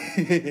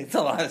 It's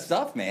a lot of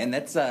stuff, man.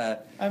 That's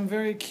I'm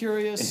very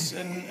curious,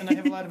 and I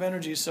have a lot of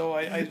energy, so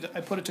I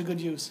put it to good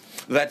use.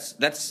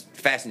 That's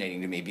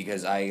fascinating to me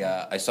because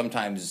I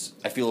sometimes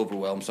I feel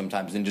overwhelmed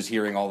sometimes, and just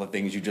hearing all the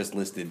things you just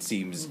listed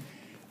seems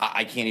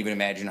I can't even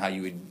imagine how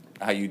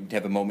you'd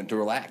have a moment to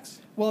relax.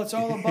 Well, it's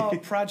all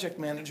about project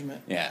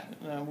management. Yeah.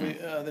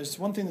 There's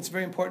one thing that's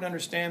very important to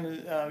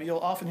understand. You'll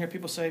often hear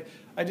people say,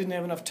 I didn't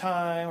have enough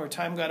time, or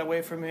time got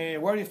away from me.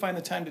 Where do you find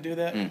the time to do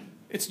that?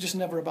 It's just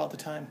never about the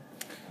time.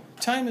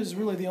 Time is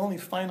really the only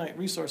finite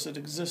resource that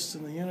exists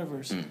in the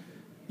universe.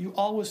 You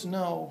always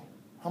know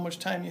how much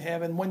time you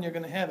have and when you're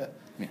going to have it.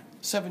 Yeah.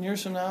 7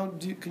 years from now,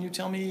 can you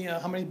tell me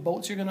how many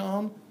boats you're going to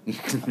own?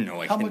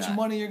 No, I How cannot. much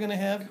money you're going to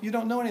have? You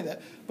don't know any of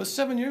that. But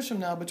 7 years from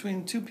now,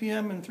 between 2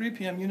 p.m. and 3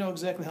 p.m., you know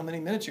exactly how many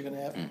minutes you're going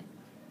to have.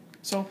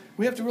 So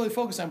we have to really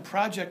focus on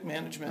project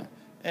management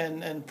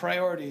and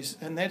priorities,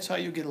 and that's how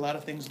you get a lot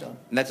of things done.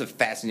 And that's a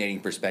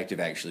fascinating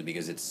perspective, actually,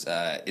 because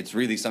it's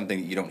really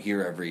something that you don't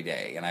hear every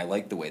day, and I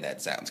like the way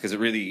that sounds because it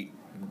really,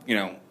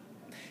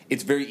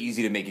 it's very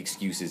easy to make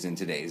excuses in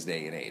today's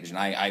day and age, and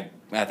I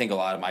think a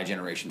lot of my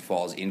generation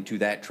falls into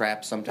that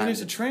trap sometimes. And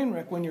it's a train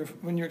wreck when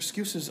your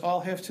excuses all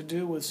have to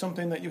do with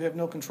something that you have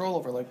no control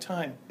over, like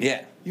time.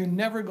 Yeah. You're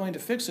never going to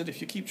fix it if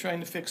you keep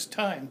trying to fix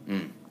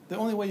time. The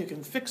only way you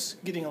can fix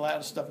getting a lot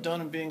of stuff done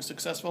and being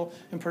successful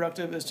and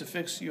productive is to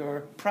fix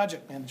your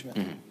project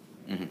management,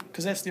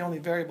 because that's the only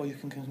variable you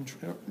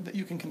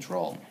can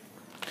control.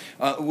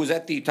 Was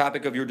that the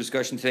topic of your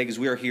discussion today? Because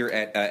we are here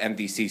at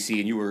MVCC,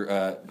 and you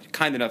were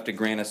kind enough to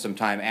grant us some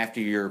time after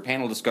your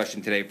panel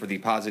discussion today for the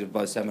Positive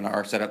Buzz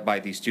seminar set up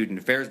by the Student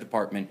Affairs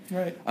Department.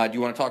 Right. Do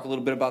you want to talk a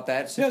little bit about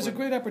that? Yeah, it's a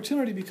great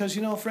opportunity because,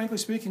 frankly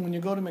speaking, when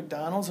you go to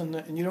McDonald's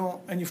and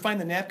you find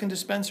the napkin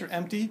dispenser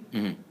empty,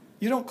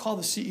 you don't call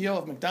the CEO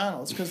of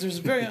McDonald's because it's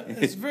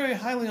very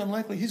highly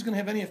unlikely he's going to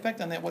have any effect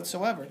on that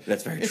whatsoever.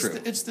 That's very true.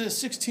 It's the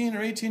 16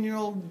 or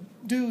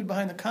 18-year-old dude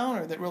behind the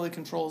counter that really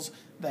controls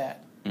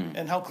that,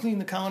 and how clean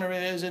the counter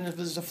is, and if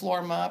there's a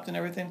floor mopped and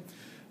everything.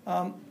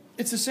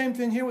 It's the same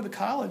thing here with the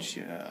college.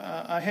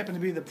 I happen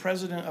to be the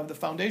president of the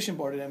foundation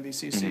board at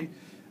MVCC.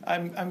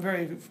 I'm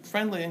very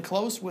friendly and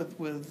close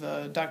with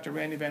Dr.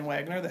 Randy Van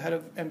Wagner, the head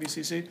of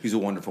MVCC. He's a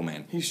wonderful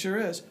man. He sure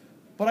is.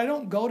 But I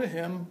don't go to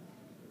him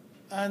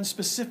on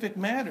specific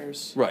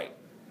matters. Right.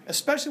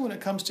 Especially when it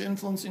comes to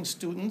influencing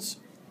students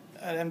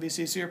at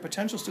MVCC or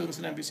potential students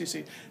at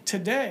MVCC.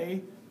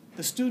 Today,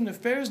 the Student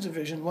Affairs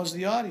Division was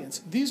the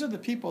audience. These are the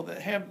people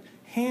that have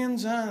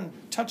hands-on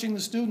touching the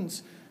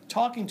students,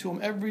 talking to them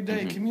every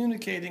day,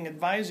 communicating,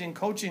 advising,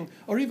 coaching,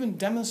 or even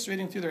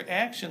demonstrating through their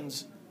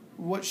actions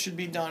what should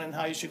be done and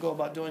how you should go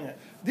about doing it.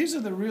 These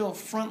are the real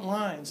front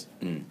lines.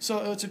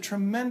 So it's a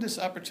tremendous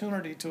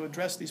opportunity to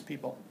address these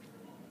people.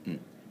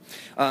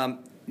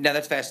 Now,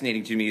 that's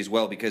fascinating to me as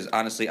well because,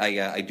 honestly,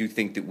 I do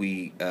think that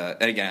we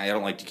and again, I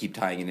don't like to keep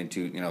tying it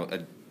into,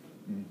 a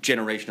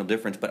generational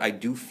difference, but I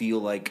do feel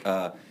like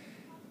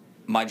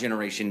my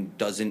generation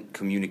doesn't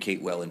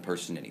communicate well in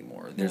person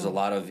anymore. There's a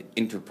lot of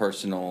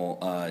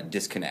interpersonal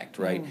disconnect,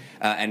 right?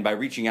 And by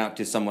reaching out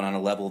to someone on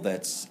a level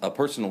that's a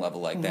personal level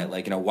like that,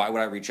 like, why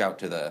would I reach out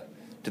to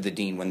the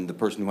dean when the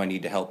person who I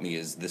need to help me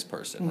is this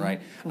person,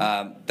 right?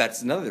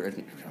 That's another.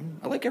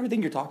 I like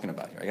everything you're talking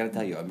about here. I got to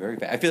tell you,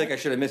 I feel like I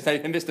should have missed. I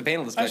missed the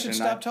panel discussion. I should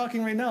stop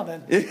talking right now,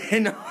 then.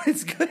 No,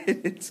 it's good.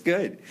 It's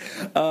good.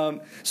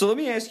 So let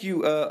me ask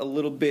you a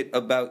little bit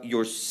about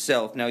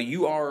yourself. Now,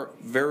 you are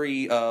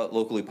very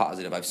locally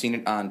positive. I've seen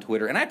it on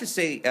Twitter, and I have to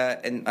say,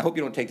 and I hope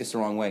you don't take this the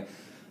wrong way.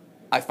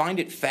 I find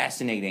it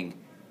fascinating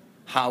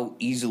how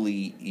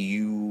easily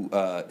you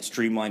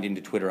streamlined into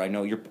Twitter. I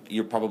know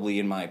you're probably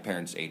in my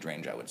parents' age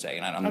range, I would say.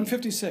 And I'm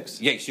 56.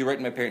 Yeah, so you're right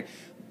in my parents.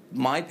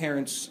 My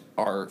parents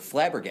are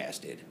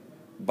flabbergasted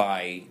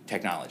by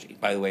technology.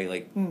 By the way,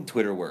 like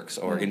Twitter works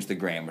or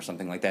Instagram or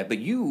something like that. But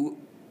you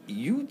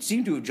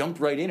seem to have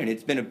jumped right in, and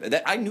it's been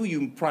I knew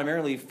you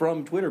primarily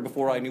from Twitter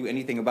before I knew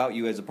anything about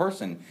you as a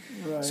person.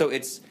 Right. So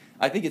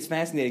I think it's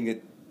fascinating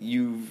that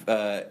you've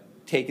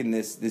taken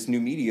this new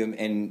medium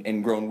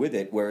and grown with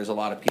it, whereas a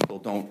lot of people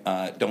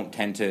don't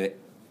tend to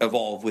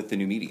evolve with the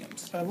new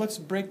mediums. Let's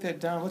break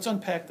that down. Let's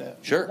unpack that.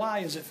 Sure. Why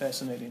is it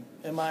fascinating?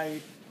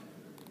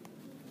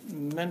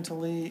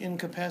 mentally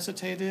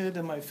incapacitated?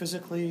 Am I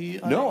physically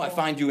unable? No, I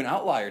find you an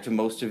outlier to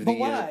most of But the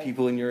why?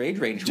 people in your age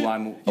range who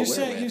I'm aware You're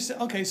saying, with.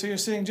 okay, so you're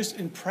saying just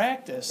in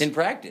practice. In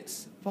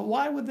practice. But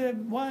why would they?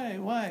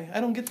 Why? I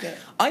don't get that.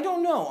 I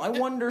don't know. I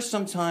wonder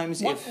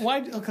sometimes if... Why?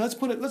 Okay, let's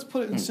put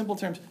it in simple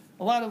terms.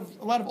 A lot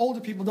of older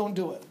people don't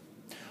do it.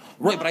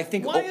 Right, but I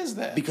think... Why is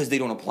that? Because they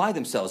don't apply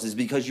themselves. Is it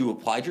because you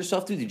applied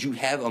yourself to? Did you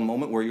have a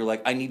moment where you're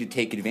like, I need to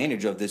take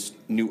advantage of this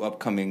new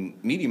upcoming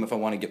medium if I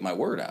want to get my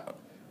word out?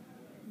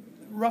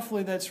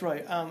 Roughly, that's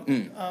right.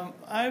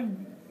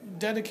 I'm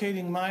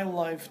dedicating my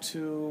life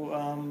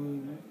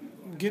to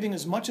getting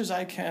as much as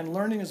I can,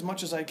 learning as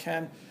much as I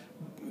can,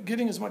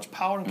 getting as much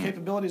power and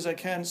capability as I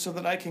can so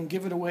that I can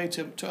give it away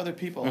to other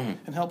people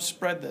and help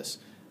spread this.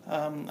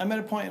 I'm at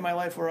a point in my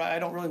life where I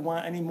don't really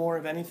want any more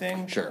of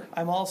anything. Sure.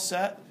 I'm all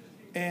set.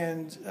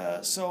 And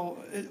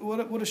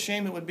what a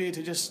shame it would be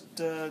to just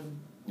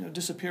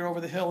disappear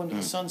over the hill into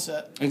the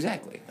sunset.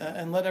 Exactly.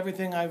 And let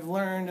everything I've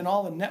learned and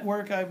all the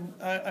network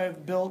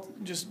I've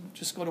built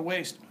just go to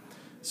waste.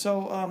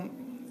 So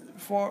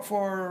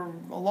for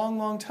a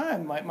long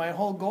time, my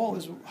whole goal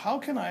is how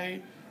can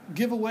I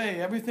give away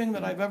everything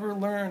that I've ever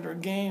learned or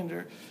gained,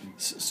 or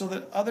so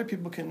that other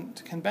people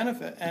can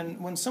benefit. And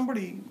when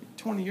somebody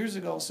 20 years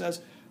ago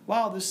says,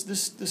 "Wow,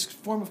 this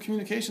form of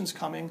communication is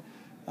coming.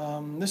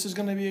 This is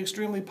going to be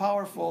extremely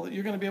powerful. That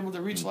you're going to be able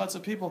to reach lots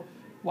of people."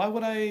 Why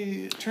would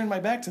I turn my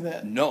back to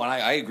that? No, and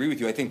I agree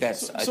with you. I think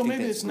that's So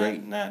maybe that's it's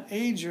great. not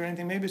age or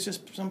anything. Maybe it's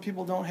just some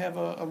people don't have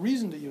a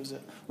reason to use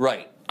it.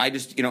 Right. I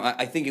just,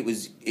 I think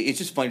it's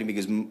just funny to me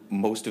because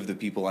most of the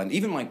people,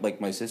 even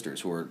my sisters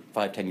who are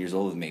 5-10 years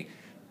older than me,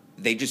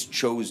 they just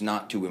chose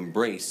not to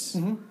embrace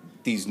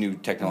these new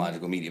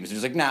technological mediums. They're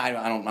just like, nah,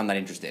 I'm not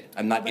interested.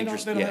 I'm not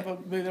interested.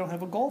 They don't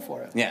have a goal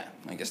for it. Yeah,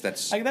 I guess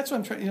that's... That's what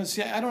I'm trying.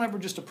 See, I don't ever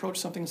just approach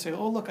something and say,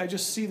 "Oh, look, I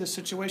just see this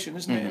situation.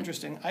 Isn't that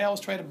interesting?" I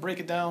always try to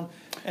break it down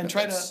and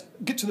try to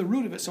get to the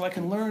root of it, so I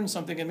can learn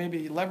something and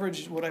maybe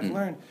leverage what I've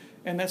learned.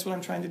 And that's what I'm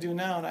trying to do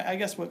now. And I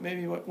guess what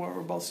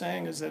we're both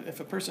saying is that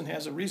if a person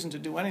has a reason to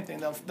do anything,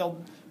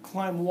 they'll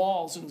climb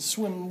walls and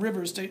swim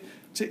rivers to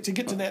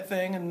get to that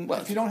thing. And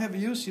if you don't have a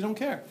use, you don't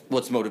care. Well,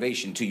 it's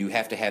motivation, too. You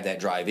have to have that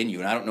drive in you.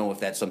 And I don't know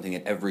if that's something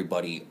that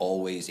everybody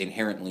always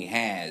inherently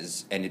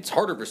has. And it's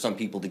harder for some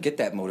people to get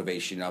that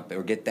motivation up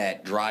or get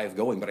that drive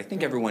going. But I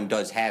think everyone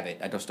does have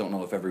it. I just don't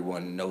know if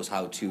everyone knows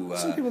how to...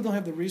 Some people don't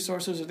have the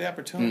resources or the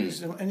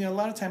opportunities. And a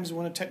lot of times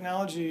when a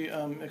technology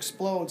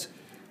explodes,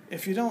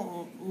 if you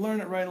don't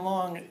learn it right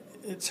along,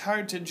 it's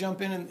hard to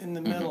jump in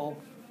the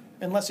middle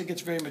unless it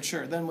gets very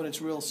mature. Then when it's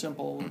real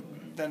simple,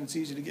 then it's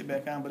easy to get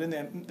back on. But in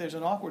that, there's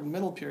an awkward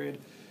middle period,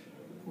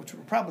 which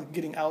we're probably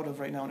getting out of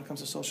right now when it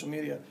comes to social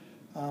media.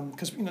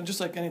 Because, just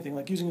like anything,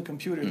 like using a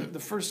computer, the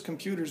first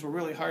computers were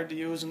really hard to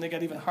use, and they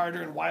got even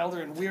harder and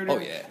wilder and weirder. Oh,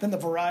 yeah. Then the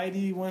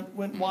variety went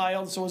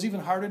wild, so it was even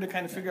harder to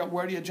kind of figure out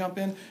where do you jump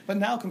in. But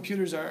now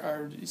computers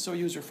are so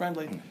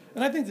user-friendly.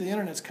 And I think the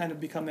Internet's kind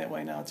of become that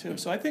way now, too.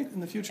 So I think in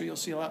the future you'll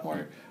see a lot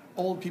more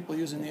old people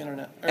using the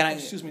Internet,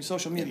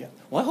 social media.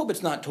 Well, I hope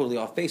it's not totally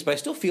off base, but I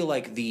still feel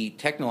like the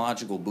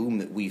technological boom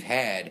that we've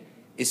had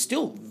is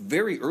still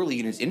very early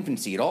in its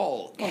infancy. It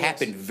all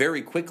happened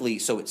very quickly,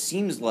 so it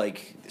seems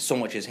like so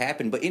much has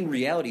happened. But in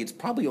reality, it's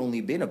probably only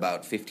been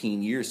about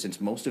 15 years since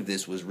most of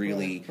this was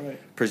really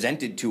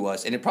presented to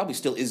us, and it probably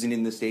still isn't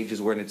in the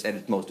stages where it's at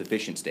its most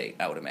efficient state,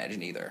 I would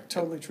imagine, either.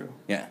 Totally true.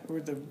 Yeah. We're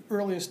at the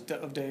earliest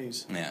of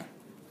days. Yeah.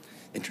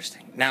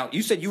 Interesting. Now,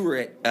 you said you were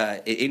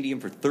at Indium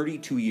for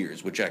 32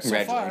 years, which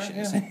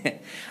congratulations. So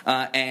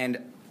far, and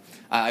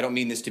I don't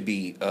mean this to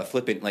be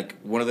flippant. Like,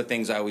 one of the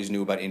things I always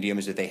knew about Indium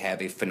is that they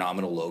have a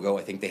phenomenal logo.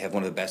 I think they have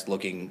one of the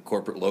best-looking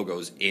corporate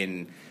logos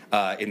in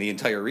the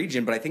entire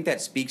region. But I think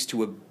that speaks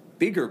to a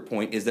bigger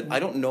point, is that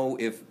I don't know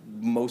if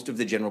most of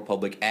the general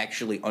public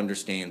actually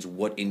understands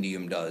what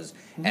Indium does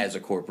as a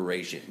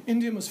corporation.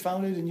 Indium was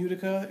founded in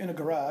Utica in a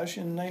garage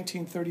in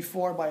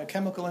 1934 by a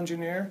chemical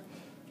engineer,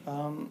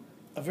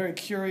 a very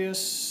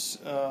curious,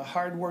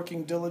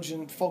 hardworking,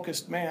 diligent,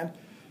 focused man.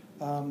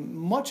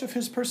 Much of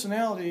his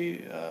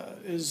personality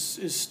is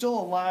still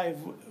alive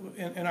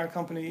in our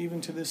company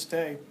even to this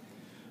day.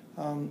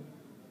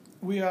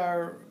 We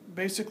are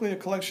basically a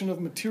collection of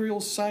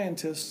materials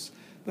scientists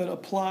that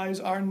applies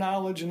our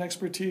knowledge and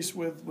expertise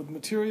with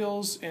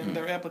materials and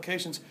their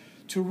applications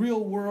to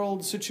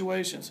real-world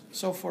situations.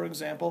 So, for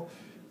example,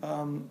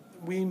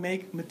 we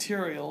make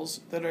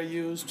materials that are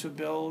used to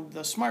build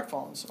the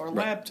smartphones or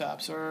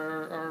laptops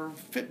or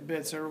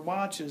Fitbits or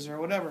watches or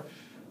whatever.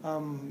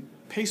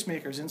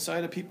 Pacemakers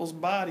inside of people's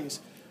bodies,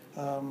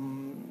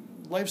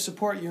 life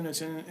support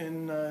units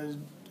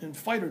in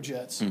fighter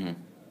jets.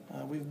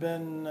 We've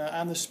been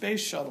on the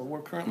space shuttle.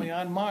 We're currently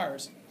on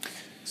Mars.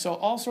 So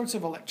all sorts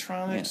of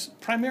electronics,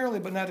 primarily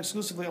but not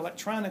exclusively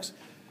electronics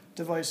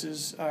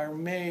devices, are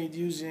made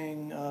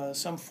using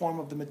some form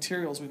of the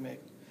materials we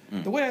make.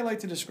 The way I like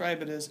to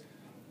describe it is,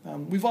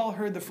 we've all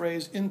heard the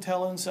phrase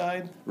Intel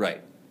inside.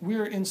 Right.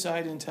 We're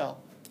inside Intel.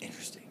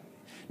 Interesting.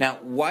 Now,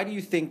 why do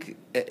you think?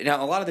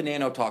 Now, a lot of the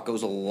nano talk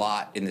goes a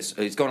lot in this.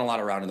 It's going a lot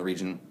around in the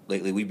region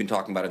lately. We've been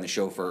talking about it in the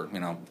show for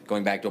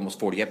going back to almost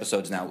 40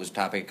 episodes now. It was a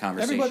topic of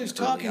conversation. Everybody's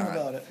early talking on.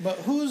 about it, but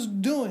who's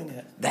doing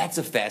it? That's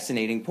a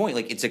fascinating point.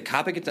 Like it's a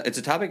topic. It's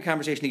a topic of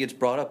conversation that gets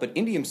brought up. But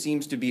Indium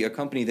seems to be a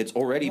company that's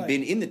already Right.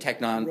 been in the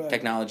Right.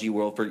 technology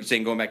world for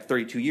saying going back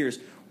 32 years.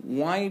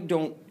 Why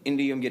don't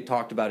Indium get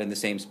talked about in the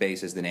same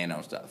space as the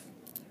nano stuff?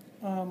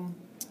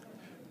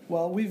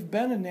 Well, we've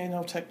been a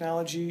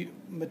nanotechnology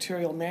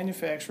material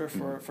manufacturer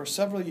for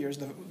several years,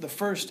 the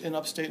first in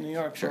upstate New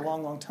York for Sure. a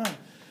long, long time.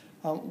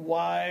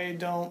 Why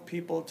don't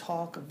people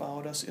talk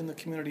about us in the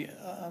community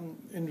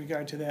in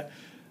regard to that?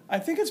 I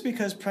think it's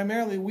because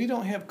primarily we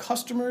don't have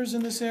customers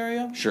in this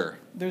area. Sure.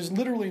 There's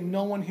literally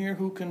no one here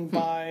who can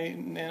buy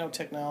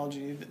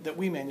nanotechnology that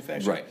we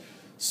manufacture. Right.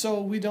 So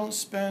we don't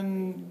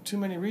spend too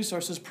many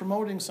resources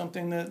promoting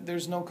something that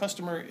there's no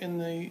customer in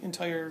the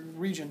entire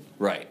region.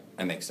 Right.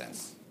 That makes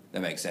sense.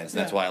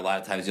 That's Yeah. why a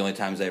lot of times the only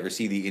times I ever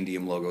see the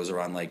Indium logos are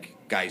on like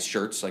guys'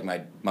 shirts, like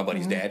my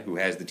buddy's dad who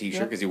has the T-shirt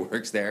Yeah. because he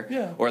works there.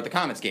 Yeah. Or at the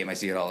Comets game, I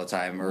see it all the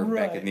time. Or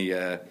back in Right.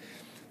 the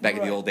in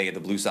the Right. old day at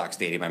the Blue Sox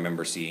Stadium, I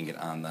remember seeing it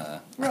on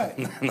the Right.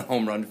 on the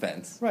home run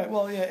fence. Right.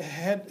 Well, yeah.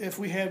 If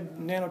we had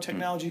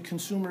nanotechnology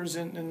consumers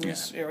in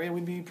this area,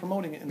 we'd be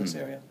promoting it in this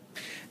area.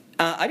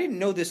 I didn't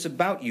know this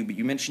about you, but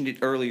you mentioned it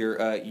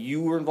earlier.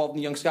 You were involved in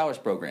the Young Scholars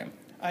Program.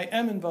 I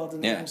am involved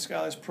in the Yeah. Young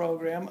Scholars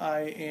Program.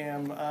 I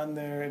am on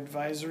their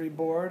advisory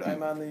board.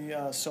 I'm on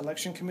the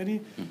selection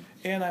committee,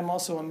 and I'm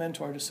also a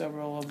mentor to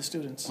several of the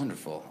students.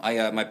 Wonderful.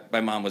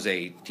 My mom was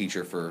a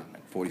teacher for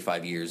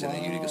 45 years in the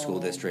Utica School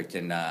Wow. District,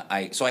 and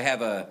I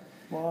have a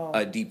Wow.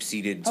 deep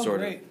seated Oh, sort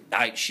great.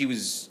 of. She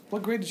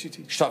What grade did she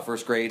teach? She taught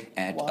first grade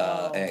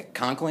Wow. at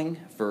Conkling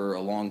for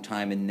a long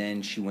time, and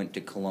then she went to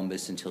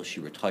Columbus until she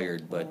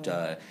retired.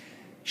 But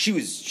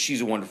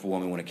she's a wonderful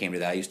woman when it came to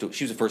that.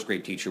 She was a first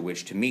grade teacher,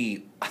 which to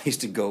me, I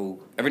used to go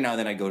every now and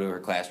then. I'd go to her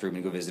classroom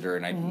and go visit her,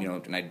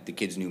 and the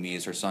kids knew me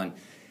as her son.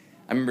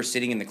 I remember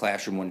sitting in the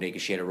classroom one day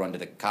because she had to run to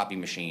the copy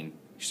machine.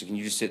 She said, "Can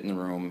you just sit in the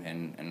room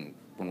and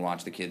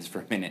watch the kids for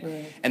a minute?"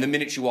 Right. And the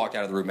minute she walked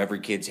out of the room, every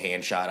kid's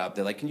hand shot up.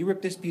 They're like, "Can you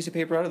rip this piece of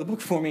paper out of the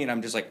book for me?" And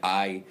I'm just like,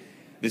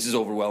 this is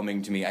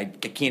overwhelming to me. I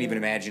can't even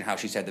imagine how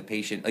she's had the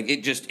patient. Like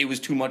it was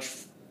too much.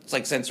 It's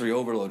like sensory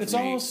overload It's for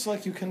me. almost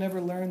like you can never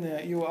learn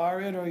that. You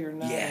are it or you're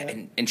not Yeah,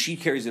 it. and she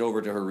carries it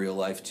over to her real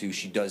life too.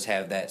 She does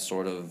have that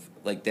sort of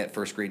like that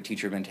first grade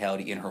teacher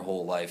mentality in her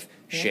whole life.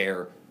 Yeah.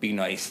 Share, be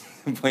nice,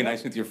 play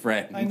nice with your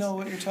friends. I know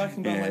what you're talking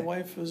about. Yeah. My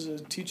wife was a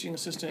teaching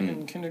assistant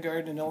in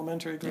kindergarten and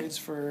elementary grades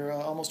for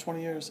almost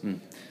 20 years.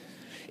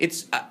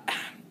 It's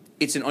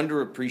an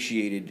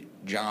underappreciated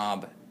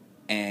job,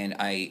 and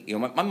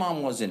my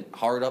mom wasn't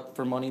hard up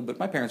for money, but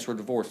my parents were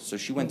divorced, so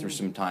she went through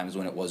some times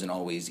when it wasn't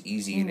always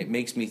easy, and it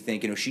makes me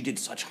think, she did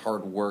such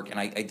hard work, and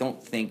I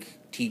don't think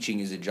teaching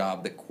is a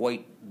job that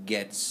quite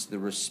gets the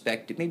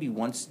respect it maybe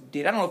once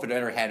did. I don't know if it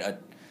ever had a.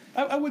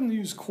 I wouldn't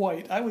use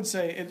quite. I would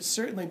say it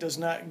certainly does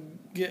not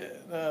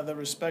get the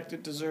respect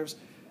it deserves.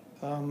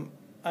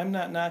 I'm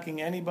not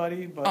knocking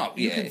anybody, but Oh,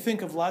 you yeah. can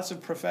think of lots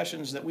of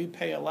professions that we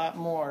pay a lot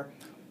more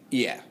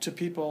Yeah. to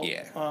people,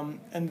 Yeah.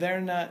 and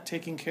they're not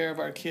taking care of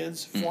our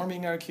kids,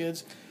 forming our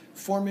kids,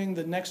 forming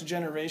the next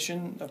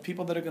generation of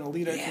people that are going to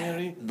lead our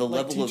community, The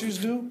like level teachers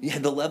of do. Yeah,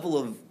 the level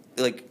of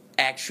like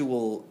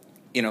actual,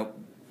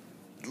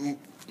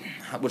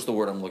 what's the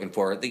word I'm looking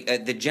for? The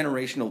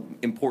generational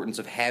importance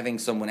of having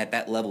someone at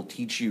that level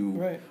teach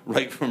you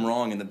Right. from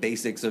wrong and the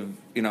basics of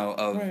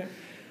Right.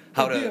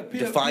 how But to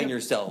define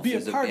yourself. Be a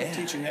as part yeah, of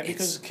teaching that it's-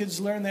 because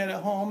kids learn that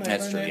at home and they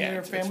That's learn true, that yeah, in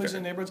their that's families fair.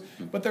 and neighborhoods.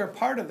 But they're a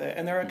part of that,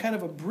 and they're a kind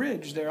of a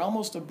bridge. They're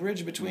almost a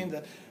bridge between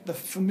the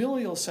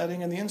familial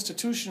setting and the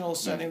institutional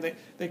setting.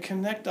 They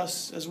connect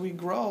us as we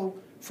grow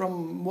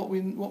from what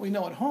we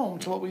know at home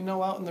to what we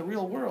know out in the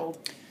real world.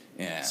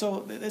 yeah.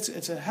 So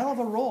it's a hell of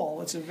a role.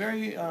 It's a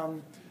very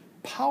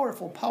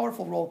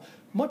powerful role.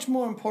 Much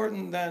more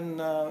important than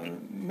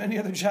many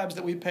other jobs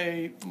that we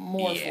pay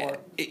more for.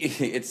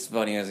 It's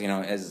funny as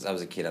I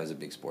was a kid, I was a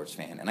big sports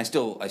fan, and I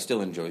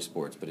still enjoy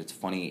sports. But it's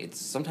funny.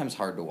 It's sometimes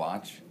hard to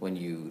watch when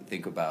you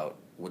think about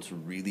what's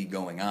really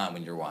going on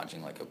when you're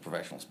watching like a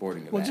professional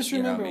sporting event. Well, just you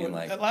know remember, what I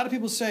mean? Like, a lot of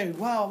people say,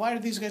 "Wow, why do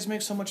these guys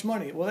make so much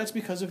money?" Well, that's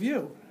because of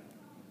you.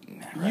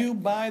 right. You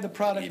buy the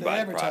product You they buy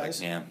the advertise.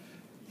 product, yeah.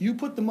 You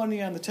put the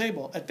money on the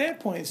table. At that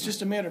point, it's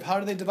just a matter of how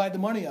do they divide the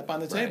money up on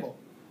the Right. table.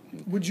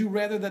 Would you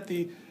rather that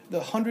the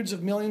hundreds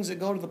of millions that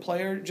go to the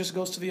player just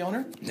goes to the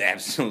owner?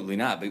 Absolutely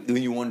not. But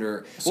then you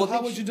wonder. So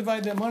how would you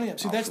divide that money up?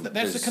 See, that's the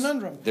there's-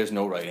 conundrum. There's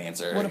no right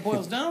answer. What it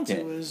boils down to Yeah.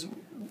 is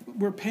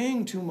we're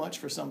paying too much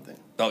for something,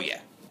 Oh yeah,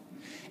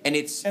 and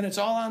it's and it's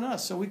all on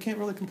us, so we can't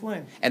really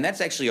complain. and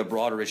that's actually a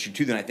broader issue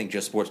too than I think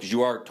just sports, because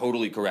you are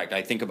totally correct.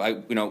 I think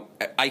about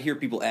I hear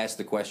people ask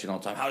the question all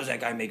the time: how does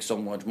that guy make so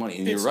much money?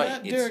 And It's you're right.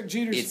 not Derek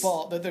Jeter's it's-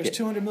 fault that there's yeah.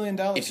 $200 million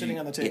If sitting you-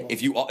 on the table.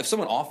 If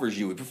someone offers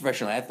you a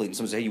professional athlete and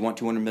someone says, "Hey, you want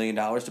 $200 million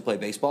to play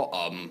baseball?"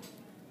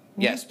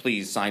 Yes,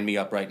 please sign me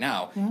up right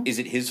now. Is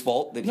it his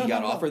fault that No, he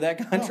got no, no. offered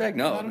that contract?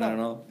 No, not no, at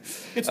no.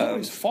 It's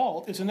nobody's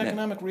fault. It's an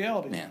economic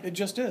reality. Yeah. It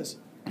just is.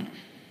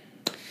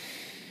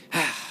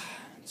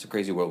 It's a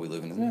crazy world we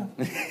live in, isn't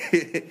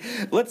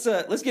it?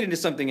 Let's get into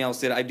something else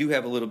that I do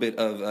have a little bit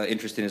of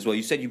interest in as well.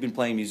 You said you've been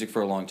playing music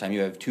for a long time. You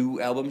have 2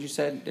 albums, you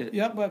said?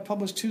 Yep, I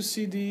published 2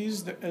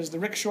 CDs as the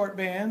Rick Short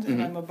Band,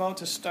 and I'm about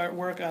to start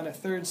work on a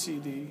 3rd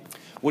CD.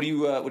 What do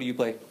you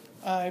play?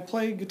 I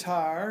play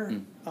guitar.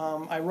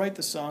 I write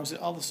the songs.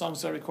 All the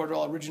songs that I record are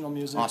all original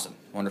music. Awesome,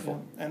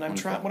 wonderful. Yeah. And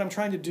Wonderful. what I'm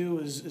trying to do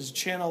is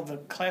channel the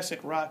classic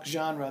rock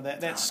genre,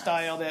 that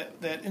style,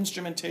 that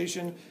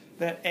instrumentation,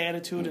 that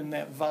attitude, and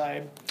that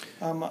vibe.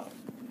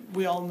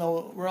 We're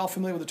all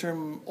familiar with the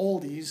term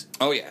oldies.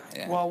 Oh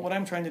yeah. Well, what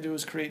I'm trying to do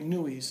is create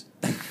newies.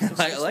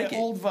 I like that it.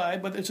 old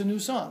vibe, but it's a new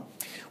song.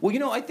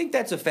 Well, I think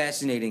that's a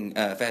fascinating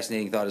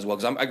thought as well.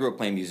 Because I grew up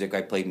playing music.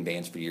 I played in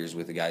bands for years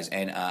with the guys,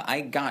 and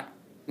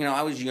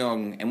I was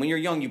young, and when you're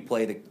young, you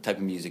play the type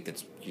of music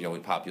that's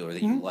popular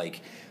that you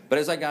like. But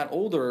as I got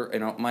older,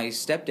 my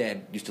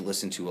stepdad used to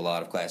listen to a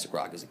lot of classic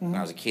rock when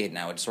I was a kid, and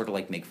I would sort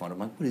of make fun of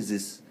him, like, what is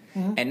this?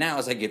 And now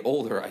as I get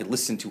older, I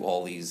listen to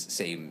all these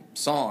same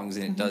songs,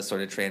 and it does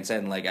sort of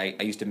transcend. Like I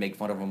used to make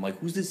fun of him, like,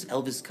 who's this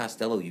Elvis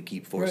Costello you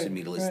keep forcing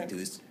me to listen to?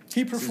 This.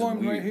 He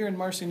performed right here in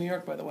Marcy, New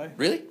York, by the way.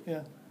 Really?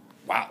 Yeah.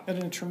 Wow.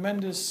 At a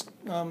tremendous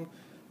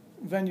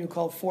venue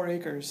called 4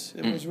 Acres.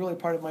 It was really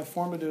part of my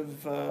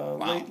formative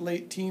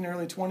late teen,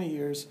 early 20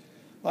 years.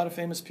 A lot of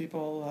famous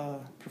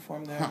people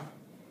performed there. Huh.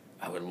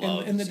 I would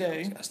love in to the see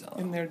day. Elvis Costello.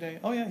 In their day.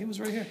 Oh yeah, he was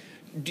right here.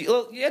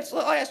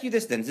 I'll ask you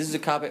this then. This is a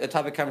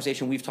topic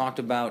conversation we've talked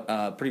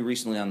about pretty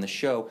recently on the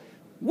show.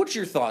 What's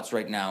your thoughts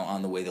right now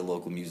on the way the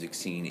local music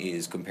scene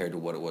is compared to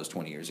what it was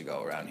 20 years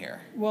ago around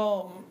here?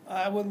 Well,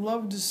 I would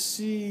love to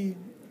see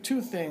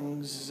 2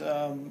 things.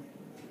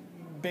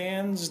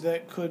 Bands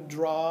that could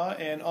draw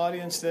an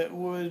audience that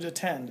would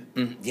attend.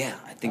 Yeah,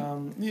 I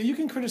think... you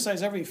can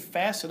criticize every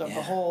facet of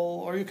the whole,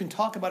 or you can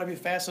talk about every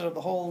facet of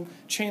the whole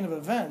chain of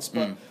events,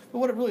 but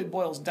what it really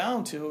boils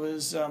down to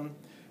is,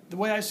 the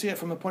way I see it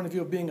from the point of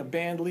view of being a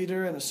band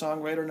leader and a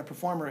songwriter and a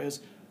performer is,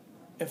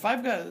 if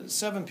I've got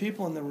 7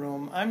 people in the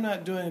room, I'm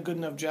not doing a good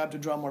enough job to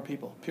draw more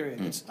people,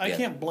 period. I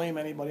can't blame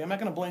anybody. I'm not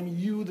going to blame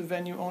you, the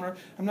venue owner.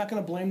 I'm not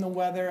going to blame the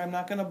weather. I'm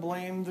not going to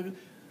blame the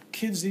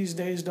kids these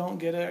days don't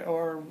get it,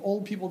 or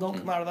old people don't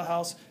come out of the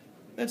house.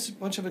 That's a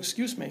bunch of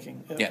excuse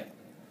making.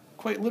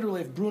 Quite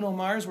literally, if Bruno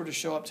Mars were to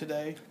show up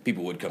today,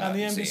 people would come on out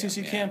the and see MVCC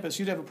him, campus,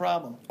 you'd have a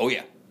problem. Oh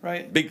yeah,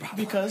 right? Big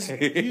problem. Because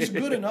he's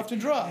good enough to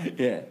draw.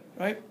 Yeah.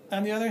 Right.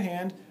 On the other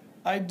hand,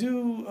 I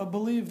do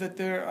believe that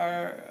there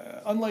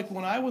are, unlike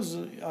when I was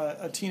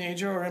a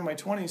teenager or in my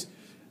 20s,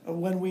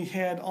 when we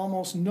had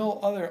almost no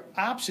other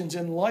options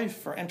in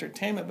life for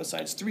entertainment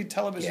besides 3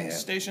 television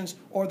stations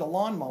or the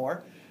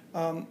lawnmower.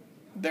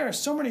 There are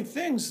so many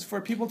things for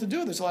people to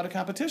do. There's a lot of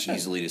competition.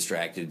 Easily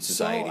distracted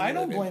society. So I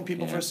don't blame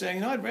people for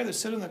saying, I'd rather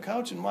sit on the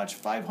couch and watch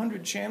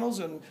 500 channels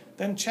and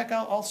then check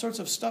out all sorts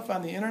of stuff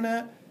on the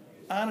internet,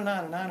 on and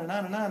on and on and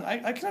on and on.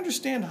 I can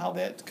understand how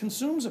that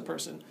consumes a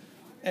person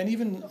and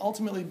even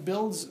ultimately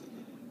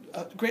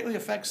greatly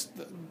affects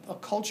a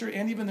culture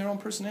and even their own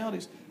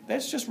personalities.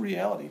 That's just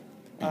reality.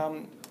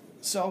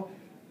 So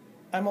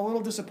I'm a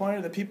little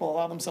disappointed that people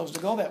allow themselves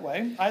to go that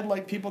way. I'd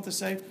like people to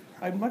say,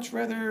 I'd much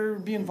rather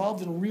be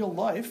involved in real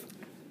life,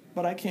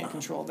 but I can't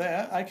control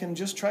that. I can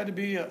just try to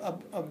be a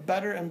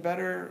better and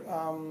better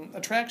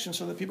attraction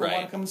so that people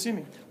want to come and see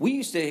me. We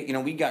used to,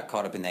 we got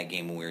caught up in that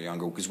game when we were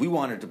younger because we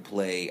wanted to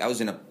play. I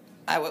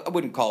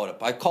wouldn't call it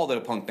I called it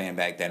a punk band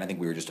back then. I think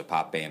we were just a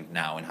pop band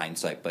now in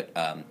hindsight, but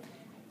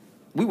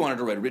we wanted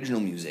to write original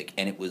music,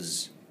 and it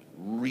was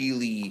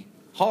really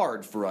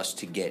hard for us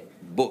to get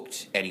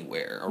booked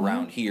anywhere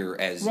around here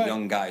as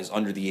young guys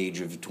under the age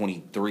of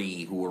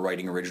 23 who were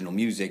writing original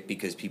music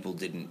because people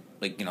didn't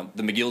the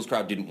McGill's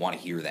crowd didn't want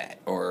to hear that,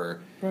 or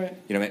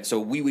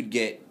so we would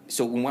get.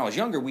 So when I was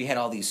younger, we had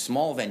all these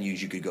small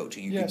venues you could go to.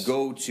 You could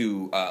go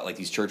to like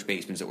these church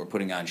basements that were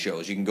putting on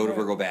shows. You can go to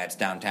Virgo Bats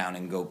downtown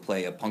and go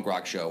play a punk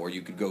rock show, or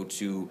you could go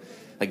to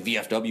like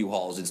VFW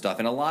halls and stuff.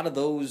 And a lot of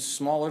those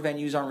smaller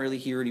venues aren't really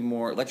here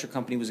anymore. Electric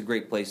Company was a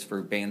great place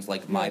for bands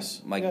like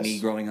me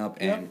growing up,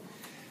 and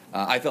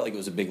I felt like it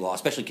was a big loss,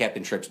 especially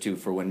Captain Trips too.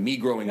 For when me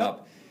growing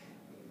up,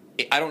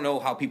 I don't know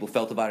how people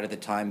felt about it at the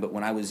time, but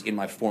when I was in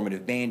my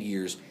formative band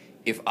years,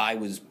 if I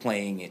was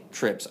playing at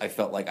Trips, I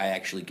felt like I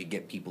actually could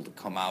get people to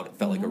come out. It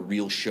felt like a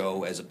real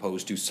show as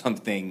opposed to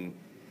something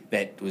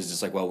that was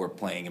just like, well, we're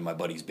playing in my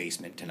buddy's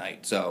basement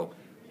tonight. So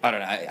I don't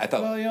know. I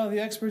thought. Well,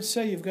 the experts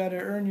say you've got to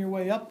earn your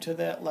way up to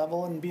that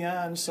level and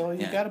beyond. So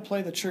you've got to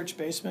play the church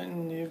basement,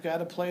 and you've got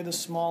to play the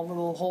small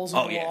little holes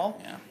in the wall.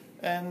 Yeah.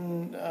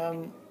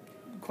 And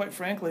quite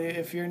frankly,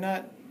 if you're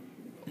not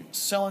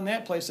selling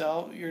that place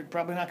out, you're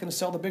probably not going to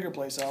sell the bigger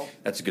place out.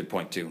 That's a good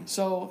point too.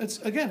 So it's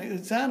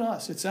on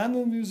us. It's on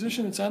the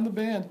musician. It's on the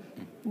band.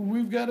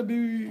 We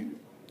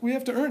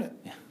have to earn it.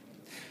 Yeah.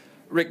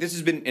 Rick, this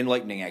has been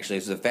enlightening, actually.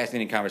 This is a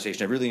fascinating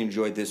conversation. I really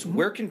enjoyed this.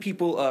 Where can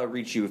people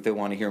reach you if they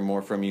want to hear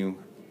more from you?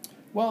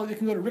 Well, you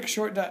can go to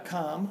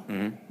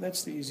rickshort.com.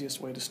 That's the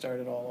easiest way to start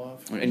it all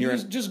off. And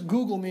just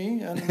Google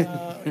me, and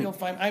you'll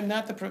find I'm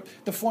not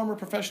the former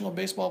professional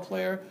baseball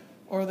player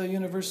or the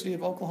University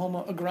of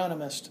Oklahoma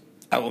agronomist.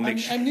 I will make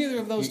sure. I'm neither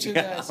of those two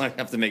Yeah, guys. I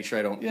have to make sure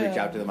I don't reach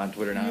out to them on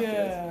Twitter now. after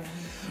this.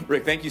 Yeah.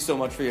 Rick, thank you so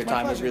much for your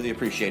time. pleasure. I really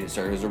appreciate it,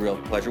 sir. It was a real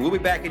pleasure. We'll be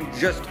back in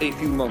just a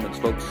few moments,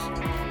 folks.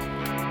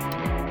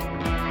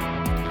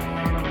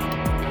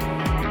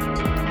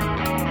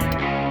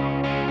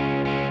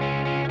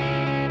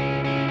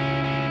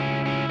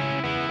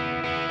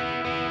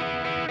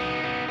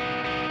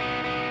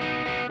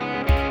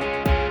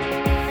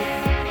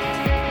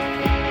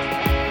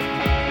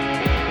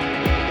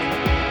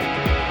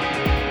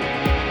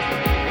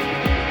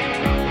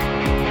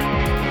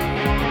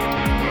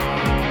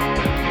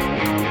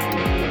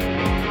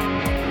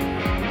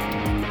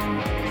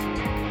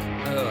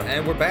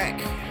 And we're back.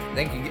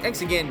 Thank you.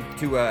 Thanks again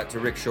to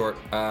Rick Short.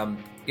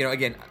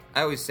 Again,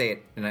 I always say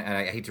it, and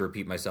I hate to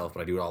repeat myself,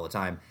 but I do it all the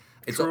time.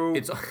 True.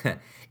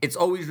 It's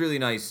always really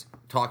nice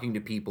talking to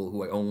people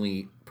who I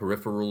only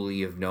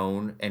peripherally have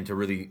known, and to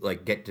really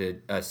get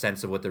to a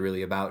sense of what they're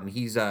really about. And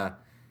he's a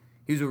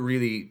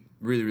really,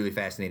 really, really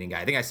fascinating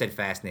guy. I think I said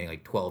fascinating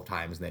like 12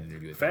 times in that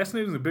interview. with him.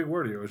 Fascinating is a big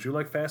word here. You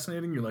like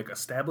fascinating? You like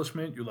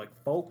establishment? You like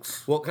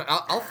folks? Well,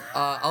 I'll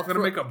I'm gonna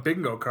make a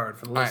bingo card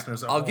for the all right,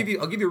 listeners. at I'll home.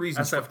 give you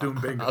reasons. SF Doom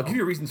bingo. I'll give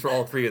you reasons for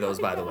all three of those,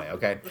 by the way.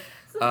 Okay.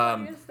 It's the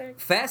funniest thing.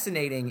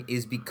 Fascinating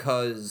is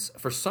because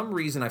for some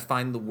reason I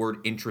find the word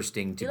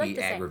interesting to You like be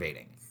to say-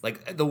 aggravating.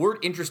 Like the word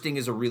interesting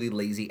is a really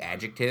lazy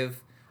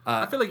adjective.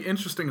 I feel like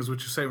interesting is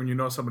what you say when you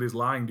know somebody's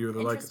lying to you.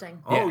 They're like,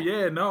 Interesting. "Oh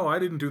Yeah. yeah, no, I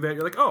didn't do that."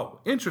 You're like, "Oh,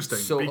 interesting,"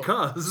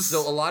 because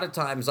so a lot of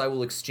times I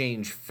will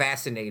exchange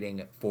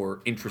fascinating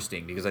for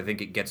interesting because I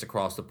think it gets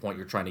across the point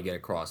you're trying to get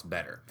across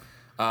better.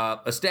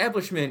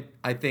 Establishment,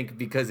 I think,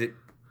 because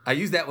I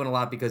use that one a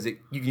lot because you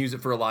can use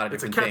it for a lot of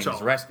It's a different things.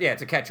 catch-all.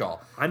 It's a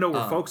catch-all. I know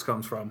where folks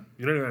comes from.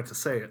 You don't even have to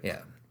say it.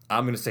 Yeah,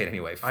 I'm gonna say it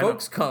anyway. I know.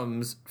 Folks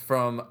comes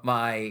from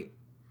my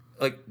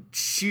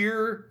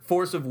sheer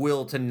force of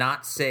will to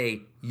not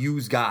say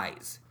 "use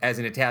guys" as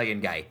an Italian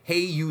guy. Hey,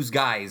 use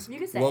guys. You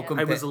can say Welcome.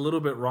 I to- was a little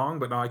bit wrong,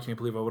 but now I can't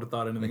believe I would have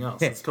thought anything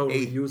else. It's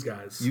totally Hey, use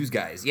guys. use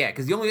guys. Yeah,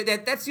 because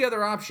that's the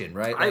other option,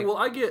 right?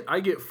 I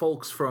get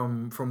folks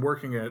from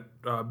working at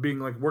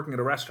working at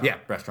a restaurant. Yeah,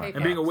 restaurant.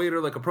 And being a waiter,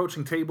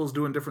 approaching tables,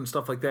 doing different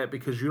stuff like that,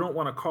 because you don't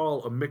want to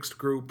call a mixed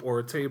group or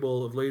a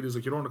table of ladies,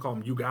 you don't want to call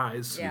them you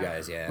guys. Yeah. You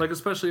guys, yeah.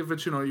 Especially if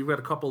it's, you've got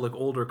a couple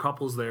older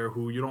couples there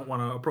who you don't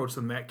want to approach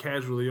them that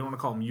casually. You don't want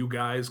to call them you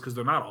guys because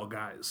they're not all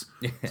guys.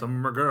 Some of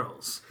them are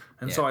girls.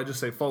 And so I just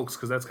say folks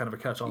because that's kind of a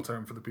catch-all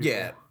term for the people.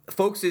 Yeah,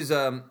 folks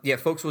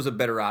was a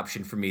better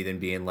option for me than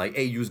being like,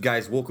 "Hey, you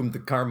guys, welcome to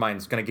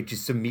Carmine's. Gonna get you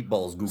some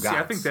meatballs, goo See,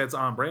 I think that's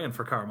on brand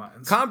for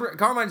Carmine's.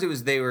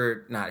 Carmine's. They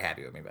were not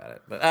happy with me about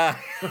it, but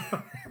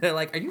they're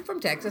like, "Are you from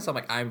Texas?" I'm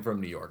like, "I'm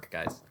from New York,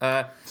 guys."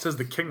 Says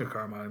the king of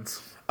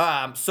Carmine's.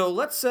 So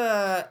let's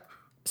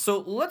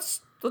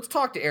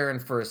talk to Aaron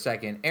for a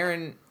second.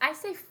 Aaron, I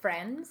say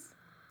friends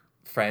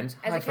friends,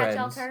 as hi, a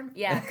catch-all friends. term.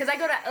 Yeah, because I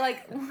go to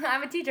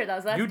I'm a teacher though,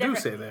 so that's You do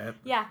different. say that.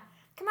 Yeah.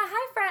 Come on,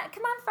 hi friend.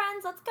 Come on,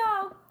 friends. Let's go.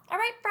 All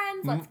right,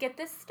 friends. Let's get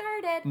this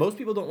started. Most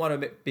people don't want to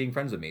admit being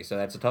friends with me, so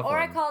that's a tough Or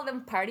one. I call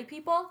them party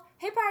people.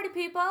 Hey, party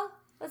people.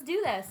 Let's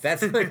do this.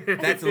 That's a little kid.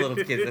 That's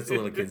a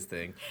little kid's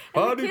thing.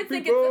 And Party the kids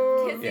think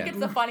people! it's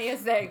the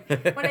funniest thing.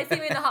 When I see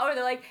me in the hallway,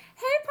 they're like,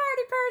 "Hey,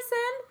 party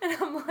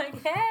person," and I'm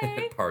like,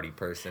 "Hey." Party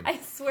person. I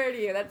swear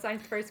to you, that's my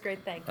first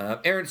grade thing.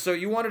 Aaron, so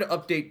you wanted to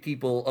update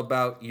people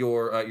about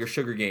your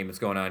sugar game that's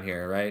going on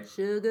here, right?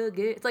 Sugar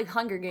game. It's like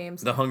Hunger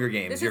Games. The Hunger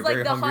Games. This You're is like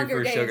very the hungry Hunger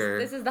for Games. sugar.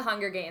 This is the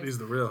Hunger Games. These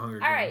are the real Hunger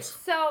Games. All right,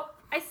 so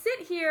I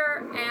sit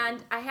here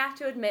and I have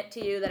to admit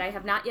to you that I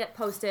have not yet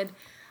posted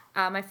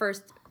my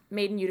first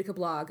Made in Utica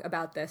blog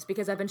about this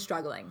because I've been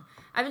struggling.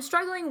 I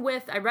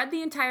read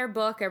the entire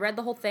book, I read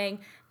the whole thing,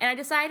 and I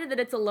decided that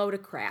it's a load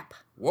of crap.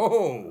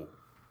 Whoa.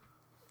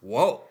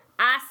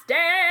 I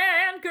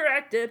stand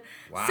corrected.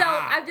 Wow. So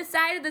I've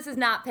decided this is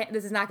not going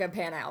to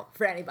pan out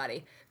for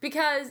anybody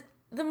because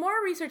the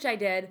more research I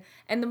did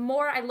and the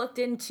more I looked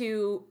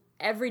into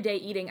everyday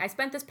eating, I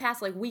spent this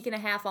past week and a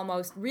half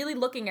almost really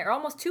looking at, or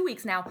almost 2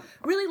 weeks now,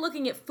 really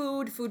looking at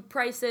food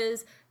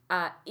prices,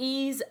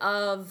 ease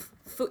of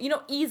food,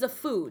 ease of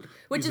food,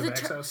 which Ease is of a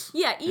access?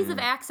 yeah, ease of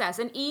access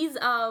and ease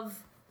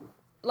of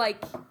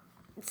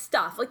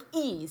stuff,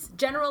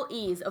 general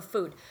ease of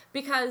food.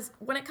 Because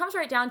when it comes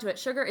right down to it,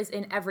 sugar is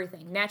in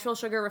everything. Natural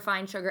sugar,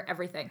 refined sugar,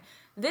 everything.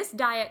 This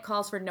diet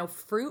calls for no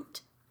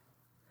fruit,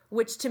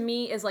 which to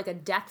me is like a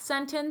death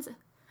sentence.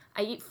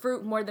 I eat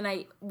fruit more than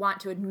I want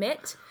to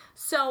admit.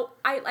 So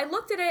I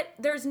looked at it.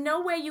 There's no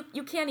way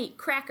you can't eat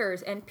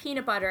crackers and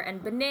peanut butter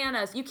and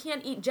bananas. You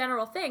can't eat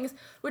general things,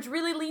 which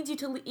really leads you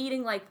to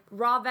eating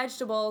raw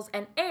vegetables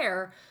and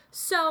air.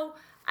 So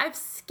I've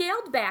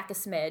scaled back a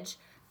smidge.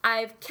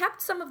 I've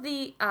kept some of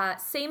the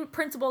same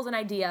principles and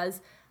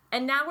ideas,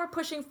 and now we're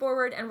pushing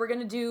forward, and we're going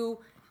to do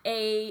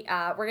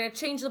we're going to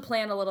change the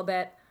plan a little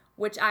bit,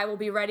 which I will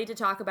be ready to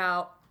talk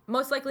about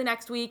most likely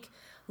next week.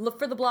 Look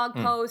for the blog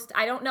post.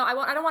 I don't know. I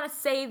don't want to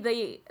say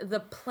the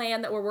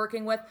plan that we're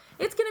working with.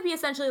 It's going to be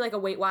essentially like a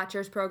Weight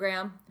Watchers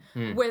program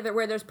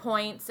where there's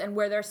points and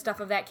where there's stuff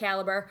of that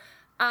caliber.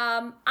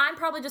 I'm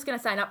probably just going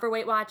to sign up for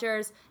Weight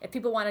Watchers. If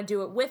people want to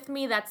do it with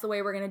me, that's the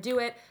way we're going to do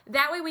it.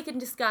 That way we can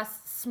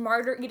discuss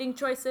smarter eating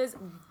choices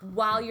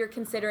while you're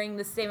considering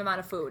the same amount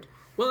of food.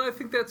 Well, I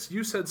think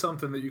you said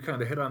something that you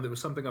kind of hit on that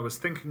was something I was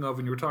thinking of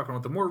when you were talking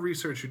about the more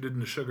research you did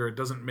into sugar, it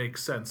doesn't make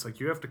sense. Like,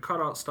 you have to cut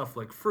out stuff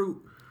like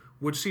fruit,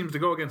 which seems to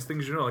go against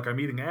things like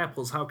I'm eating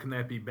apples, how can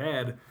that be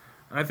bad?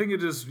 And I think it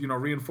just,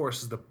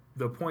 reinforces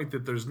the point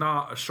that there's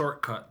not a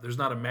shortcut. There's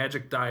not a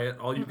magic diet.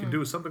 All you can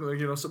do is something like,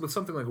 with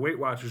something like Weight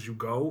Watchers, you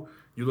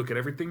look at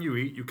everything you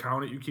eat, you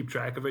count it, you keep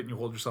track of it, and you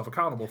hold yourself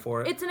accountable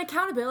for it. It's an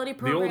accountability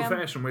program. The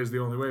old-fashioned way is the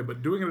only way,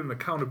 but doing it in an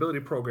accountability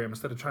program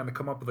instead of trying to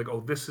come up with like, oh,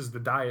 this is the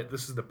diet,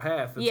 this is the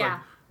path. It's like,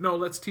 no,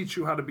 let's teach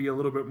you how to be a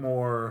little bit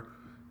more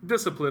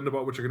disciplined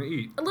about what you're going to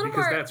eat. A little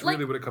because more, that's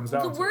really what it comes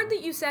down to. The word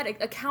that you said,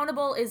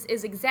 accountable, is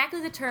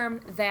exactly the term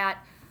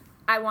that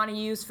I want to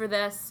use for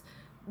this,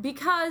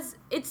 because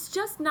it's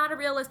just not a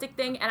realistic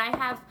thing. And I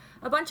have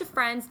a bunch of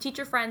friends,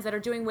 teacher friends, that are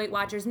doing Weight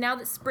Watchers now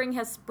that spring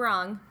has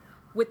sprung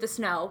with the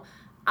snow.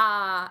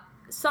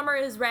 Summer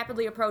is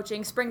rapidly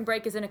approaching. Spring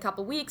break is in a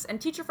couple weeks, and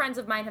teacher friends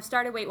of mine have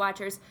started Weight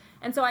Watchers.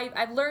 And so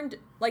I've learned,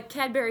 like,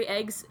 Cadbury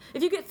eggs.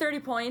 If you get 30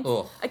 points,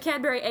 a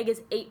Cadbury egg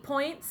is 8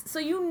 points. So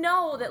you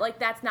know that, like,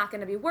 that's not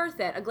going to be worth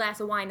it. A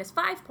glass of wine is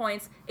 5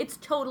 points. It's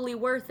totally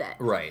worth it.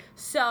 Right.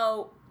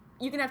 So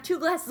you can have 2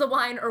 glasses of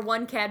wine or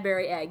 1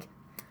 Cadbury egg.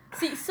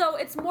 See, so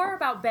it's more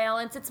about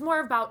balance. It's more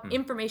about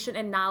information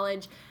and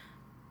knowledge.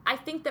 I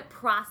think that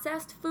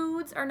processed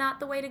foods are not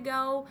the way to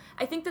go.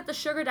 I think that the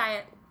sugar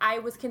diet, I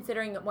was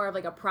considering it more of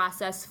like a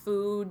processed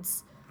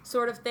foods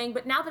sort of thing.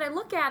 But now that I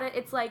look at it,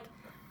 it's like,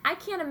 I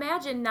can't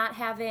imagine not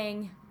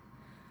having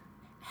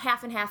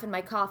half and half in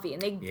my coffee.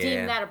 And they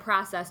deem that a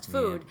processed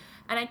food. Yeah.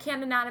 And I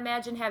can't not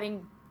imagine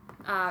having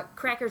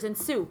crackers and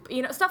soup.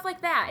 Stuff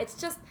like that.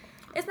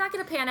 It's not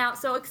going to pan out.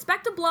 So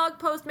expect a blog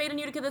post made in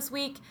Utica this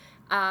week.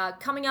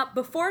 Coming up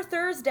before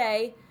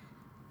Thursday.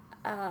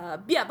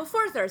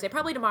 Before Thursday,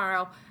 probably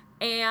tomorrow.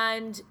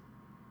 And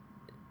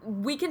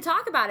we can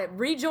talk about it.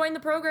 Rejoin the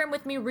program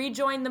with me.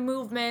 Rejoin the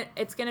movement.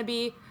 It's going to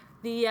be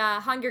the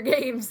Hunger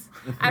Games.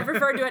 I've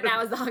referred to it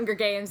now as the Hunger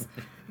Games.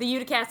 The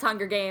Uticast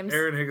Hunger Games.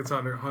 Aaron Higgins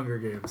Hunger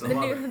Games.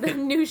 The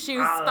new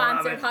shoes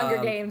sponsored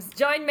Hunger Games.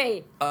 Join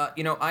me.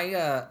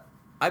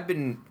 I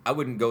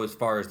wouldn't go as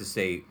far as to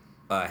say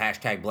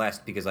hashtag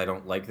blessed, because I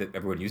don't like that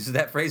everyone uses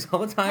that phrase all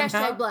the time.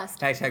 Hashtag blessed.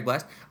 Hashtag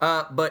blessed.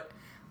 But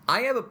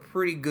I have a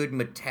pretty good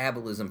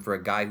metabolism for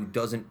a guy who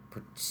doesn't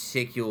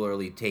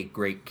particularly take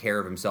great care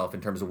of himself in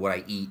terms of what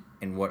I eat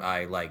and what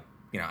I like.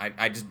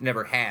 I just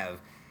never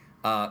have.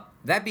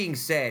 That being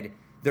said,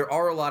 there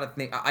are a lot of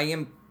things. I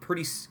am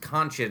pretty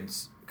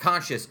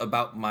conscious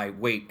about my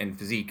weight and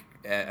physique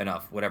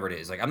enough, whatever it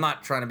is. Like, I'm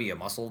not trying to be a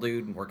muscle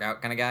dude and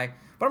workout kind of guy,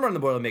 but I'm running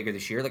the Boilermaker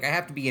this year. Like, I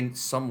have to be in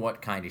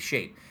somewhat kind of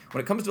shape.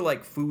 When it comes to,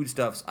 like,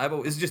 foodstuffs,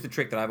 this is just a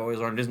trick that I've always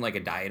learned. It isn't like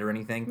a diet or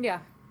anything. Yeah.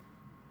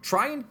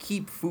 Try and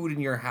keep food in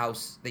your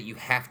house that you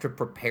have to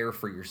prepare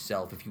for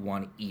yourself if you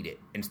want to eat it,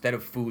 instead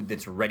of food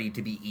that's ready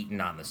to be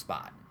eaten on the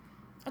spot.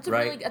 That's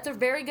a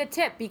very good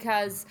tip,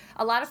 because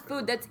a lot of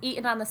food that's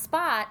eaten on the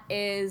spot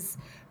is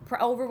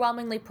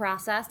overwhelmingly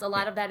processed. A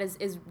lot of that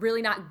is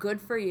really not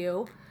good for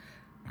you.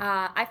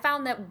 I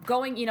found that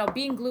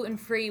being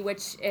gluten-free,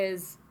 which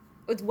is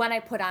when I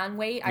put on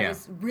weight, I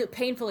was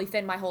painfully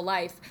thin my whole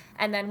life.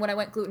 And then when I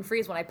went gluten-free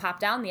is when I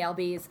popped down the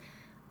LBs.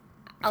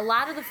 A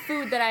lot of the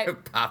food that I...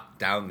 Popped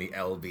down the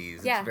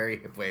LBs. Yeah. It's a very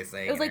hip way of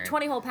saying it. It was like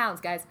 20 whole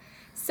pounds, guys.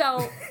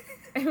 So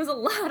it was a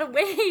lot of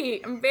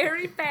weight. I'm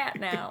very fat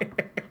now.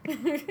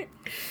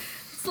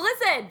 So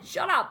listen,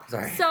 shut up.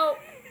 Sorry. So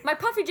my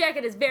puffy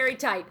jacket is very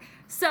tight.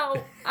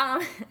 So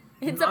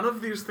None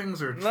of these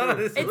things are true. None of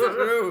this is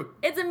true.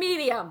 It's a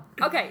medium.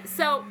 Okay,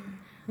 so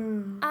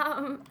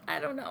I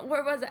don't know.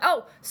 Where was it?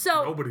 Oh,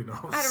 so nobody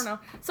knows. I don't know.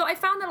 So I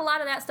found that a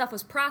lot of that stuff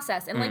was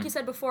processed, and like you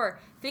said before,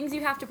 things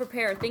you have to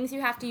prepare, things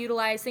you have to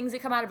utilize, things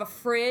that come out of a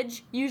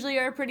fridge usually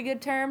are a pretty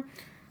good term.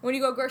 When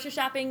you go grocery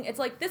shopping, it's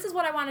like, this is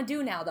what I want to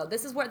do now, though.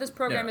 This is where this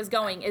program is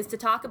going, is to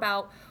talk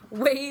about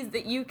ways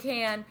that you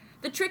can,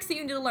 the tricks that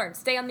you need to learn.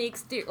 Stay on the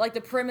exterior, like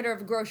the perimeter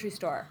of a grocery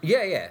store.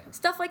 Yeah.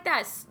 Stuff like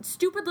that.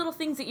 Stupid little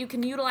things that you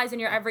can utilize in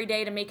your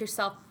everyday to make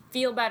yourself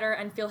feel better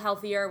and feel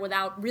healthier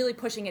without really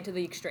pushing it to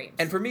the extremes.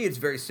 And for me, it's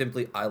very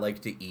simply, I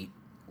like to eat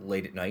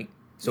late at night.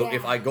 So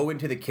if I go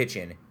into the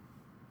kitchen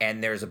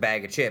and there's a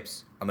bag of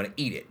chips, I'm going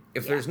to eat it.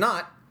 If there's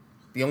not,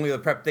 the only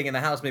other prep thing in the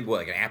house, maybe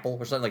like an apple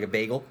or something, like a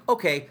bagel.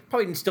 Okay,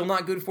 probably still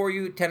not good for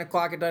you, 10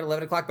 o'clock at night,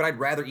 11 o'clock, but I'd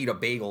rather eat a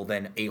bagel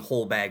than a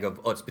whole bag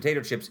of Utz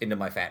potato chips into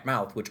my fat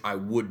mouth, which I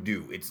would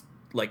do. It's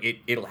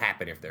like, it'll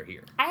happen if they're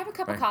here. I have a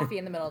cup of coffee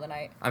in the middle of the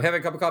night. I'm having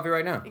a cup of coffee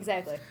right now.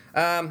 Exactly.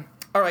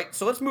 All right,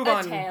 so let's move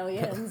on.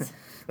 Italians.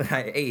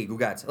 Hey,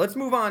 Gugats. Let's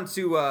move on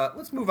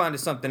to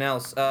something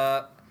else.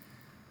 All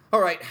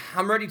right,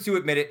 I'm ready to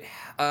admit it.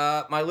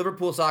 My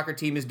Liverpool soccer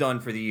team is done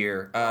for the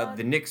year.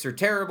 The Knicks are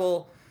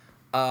terrible.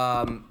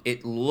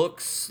 It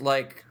looks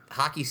like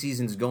hockey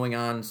season's going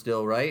on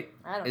still, right?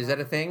 I don't Is know.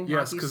 that a thing?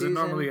 Yes, Hockey because it season?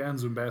 normally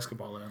ends when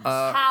basketball ends.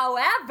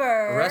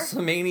 However,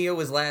 WrestleMania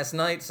was last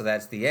night, so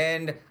that's the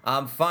end.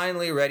 I'm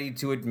finally ready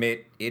to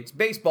admit it's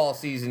baseball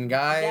season,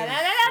 guys.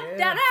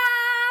 da-da-da-da-da-da,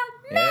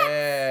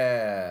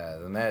 Yeah,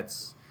 the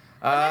Mets.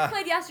 The Mets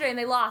played yesterday and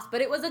they lost,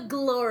 but it was a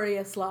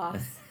glorious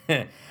loss.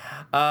 And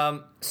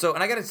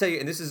I got to tell you,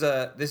 and this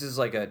is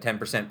like a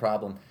 10%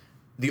 problem.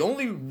 The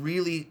only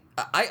really,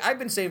 I've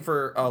been saying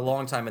for a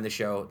long time in the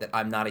show that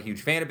I'm not a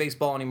huge fan of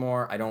baseball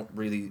anymore. I don't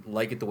really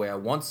like it the way I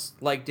once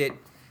liked it.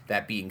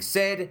 That being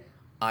said,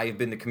 I've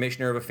been the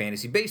commissioner of a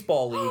fantasy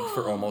baseball league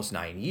for almost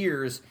 9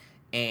 years,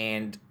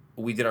 and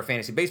we did our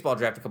fantasy baseball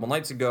draft a couple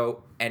nights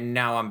ago, and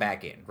now I'm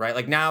back in, right?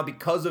 Like now,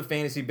 because of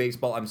fantasy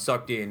baseball, I'm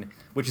sucked in,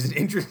 which is an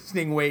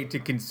interesting way to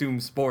consume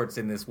sports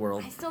in this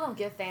world. I still don't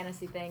get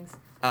fantasy things.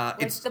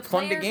 It's the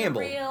fun to players are gamble.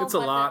 real, It's a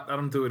but lot. I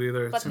don't do it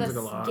either. It But seems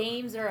the like a lot.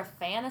 games are a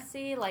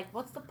fantasy. Like,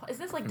 what's the? Is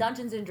this like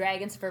Dungeons and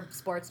Dragons for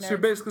sports nerds? So you're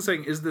basically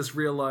saying, is this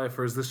real life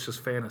or is this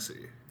just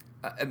fantasy?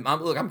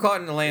 I'm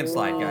caught in a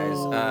landslide, guys.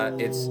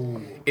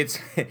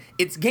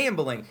 It's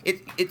gambling.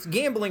 It's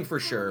gambling for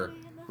sure,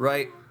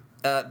 right?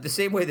 The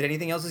same way that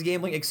anything else is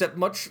gambling, except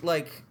much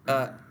like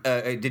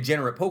a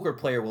degenerate poker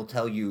player will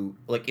tell you,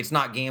 like it's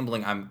not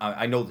gambling.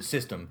 I know the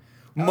system.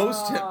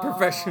 Most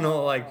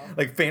professional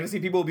like fantasy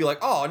people will be like,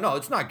 oh no,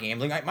 it's not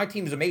gambling. My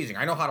team's amazing.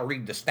 I know how to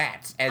read the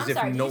stats, as I'm if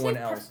sorry, no did you one say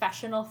else.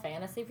 professional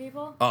fantasy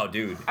people? Oh,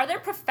 dude. Are there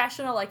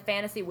professional like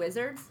fantasy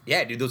wizards?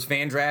 Yeah, dude, those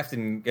fan draft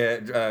and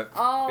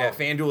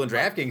FanDuel and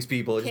DraftKings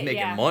people are just making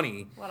Yeah.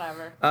 money.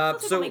 Whatever. Uh,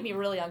 Those people so- make me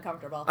really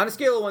uncomfortable. On a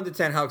scale of 1 to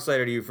 10, how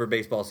excited are you for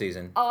baseball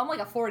season? Oh, I'm like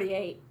a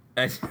 48.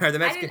 Are the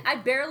Mets? I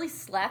barely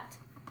slept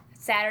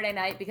Saturday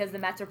night because the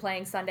Mets were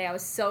playing Sunday. I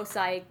was so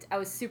psyched. I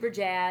was super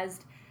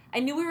jazzed. I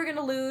knew we were going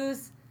to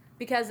lose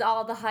because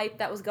all the hype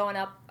that was going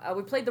up.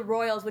 We played the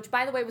Royals, which,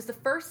 by the way, was the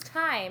first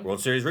time World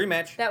Series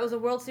rematch. that was a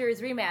World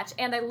Series rematch.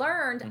 And I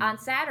learned on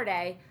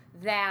Saturday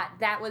that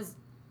that was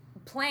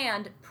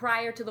planned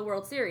prior to the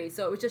World Series.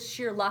 So it was just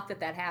sheer luck that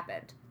that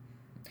happened.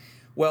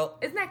 Well,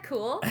 Isn't that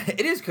cool?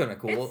 it is kind of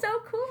cool. It's so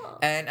cool.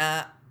 And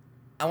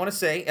I want to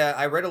say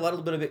I read a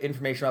little bit of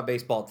information about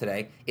baseball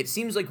today. It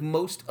seems like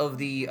most of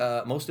the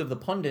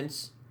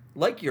pundits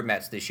like your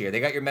Mets this year. They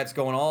got your Mets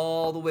going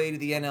all the way to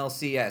the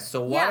NLCS.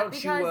 So why don't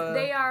because you?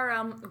 they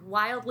are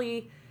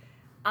wildly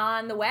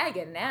on the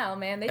wagon now,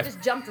 man. They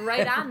just jumped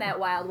right on that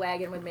wild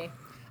wagon with me.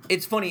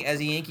 It's funny, as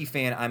a Yankee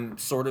fan, I'm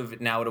sort of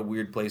now at a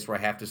weird place where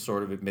I have to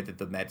sort of admit that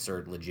the Mets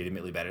are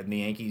legitimately better than the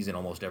Yankees in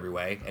almost every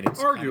way. And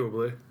it's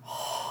Arguably.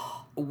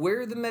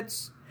 where are the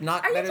Mets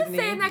not Are you better just than the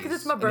saying that Yankees? 'cause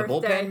it's my In the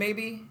birthday? bullpen,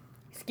 maybe?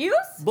 Excuse?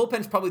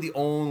 Bullpen's probably the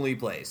only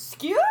place.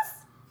 Excuse?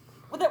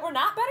 Well, that we're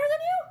not better than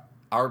you?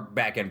 Our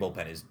back end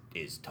bullpen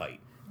is tight.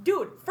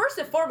 Dude, first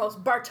and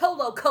foremost,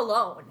 Bartolo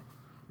Colon.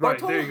 Right,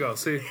 there you go.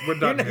 See, we're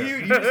done You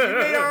here.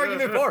 made our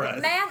argument for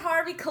us. Matt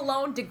Harvey,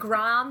 Colon,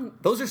 DeGrom,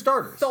 Those are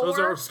starters. Thor. Those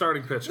are our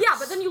starting pitchers. Yeah,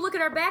 but then you look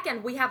at our back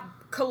end. We have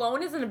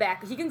Colon is in the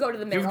back. He can go to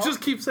the middle. You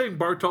just keep saying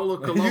Bartolo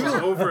Colon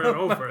over and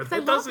over. I That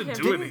love doesn't him.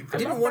 do anything.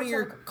 Didn't one of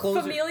your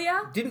closers...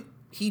 Familia? Didn't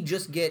he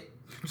just get...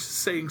 You're just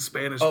saying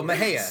Spanish. Oh, words.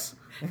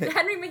 Mejia.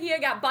 Henry Mejia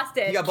got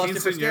busted. He got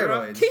busted for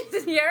Quinceañera? steroids.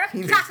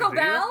 Quinceañera, Taco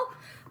Bell.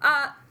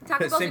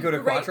 Taco Bell's Cinco a de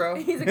great,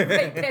 Cuatro? He's a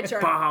great pitcher.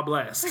 Baja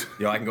Blast.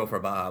 Yo, I can go for a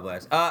Baja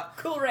Blast.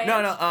 Cool Ranch.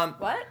 No.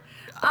 What?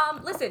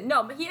 Listen,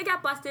 no, Mejia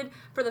got busted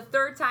for the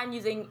third time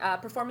using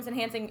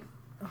performance-enhancing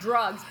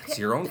drugs. It's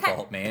your own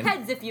fault, man.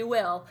 Peds, if you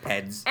will.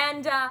 Peds.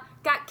 And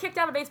got kicked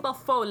out of baseball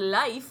for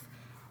life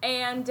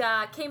and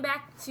came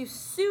back to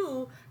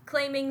sue,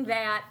 claiming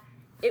that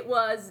it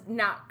was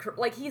not...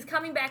 Like, he's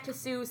coming back to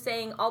sue,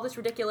 saying all this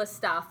ridiculous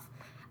stuff.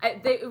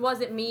 It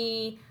wasn't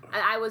me.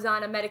 I was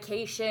on a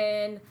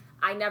medication.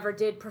 I never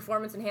did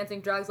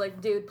performance-enhancing drugs.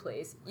 Like, dude,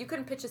 please. You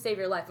couldn't pitch to save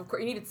your life. Of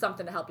course, you needed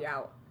something to help you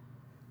out.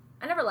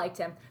 I never liked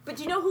him. But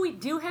do you know who we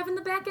do have in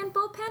the back-end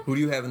bullpen? Who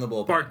do you have in the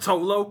bullpen?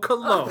 Bartolo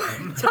Colon.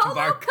 Tolo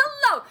Bar-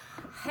 Colon.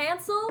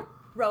 Hansel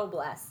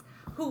Robles,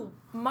 who,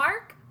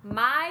 mark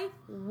my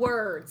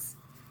words,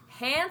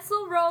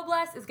 Hansel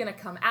Robles is going to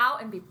come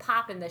out and be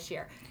popping this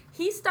year.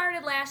 He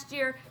started last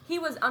year. He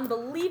was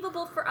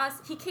unbelievable for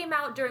us. He came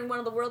out during one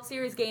of the World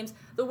Series games.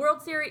 The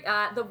World Series,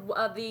 the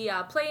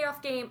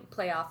playoff game.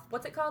 Playoff.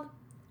 What's it called?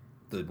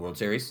 The World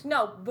Series?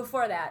 No,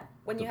 before that.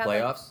 When The you have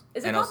playoffs?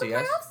 Is it called the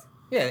NLCS? playoffs?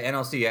 Yeah,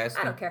 NLCS.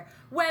 I don't care.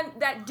 When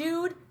that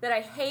dude that I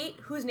hate,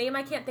 whose name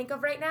I can't think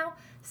of right now,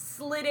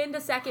 slid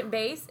into second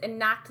base and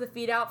knocked the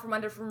feet out from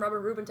Robert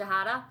Ruben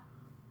Tejada.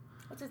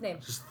 What's his name?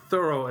 Just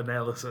thorough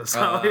analysis.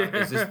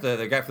 Is this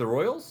the guy for the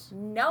Royals?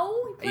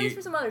 No, he plays You-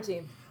 for some other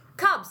team.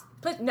 Cubs.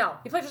 No,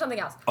 he plays for something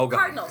else. Oh, God.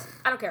 Cardinals.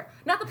 I don't care.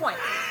 Not the point.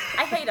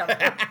 I hate him.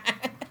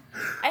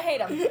 I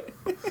hate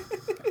him.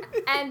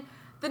 And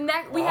the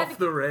next we Off had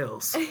the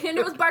rails. and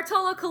it was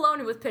Bartolo Colon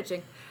who was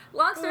pitching.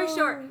 Long story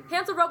short,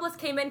 Hansel Robles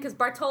came in because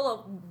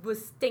Bartolo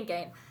was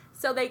stinking.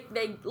 So they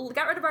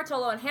got rid of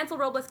Bartolo, and Hansel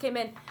Robles came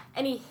in,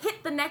 and he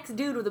hit the next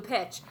dude with a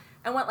pitch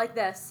and went like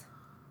this.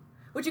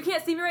 Which you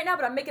can't see me right now,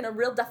 but I'm making a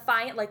real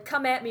defiant, like,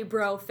 come at me,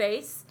 bro,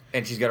 face.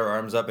 And she's got her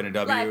arms up in a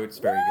W. Like, It's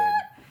very what?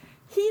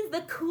 good. He's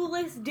the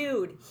coolest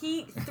dude.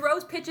 He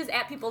throws pitches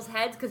at people's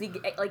heads because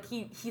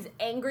he's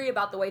angry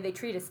about the way they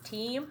treat his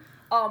team.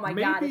 Oh my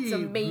God, it's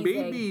amazing.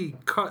 Maybe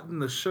cutting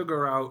the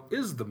sugar out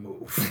is the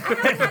move.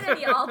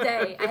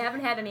 I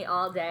haven't had any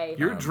all day.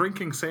 You're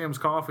drinking Sam's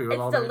coffee with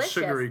It's all delicious.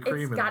 that sugary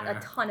cream in It's got there.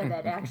 a ton of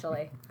it,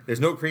 actually. There's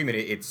no cream in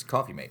it. It's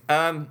Coffee Mate.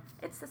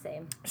 It's the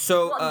same.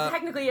 So Well,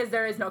 technically,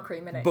 there is no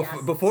cream in it,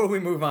 yes. before we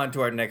move on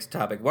to our next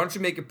topic, why don't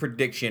you make a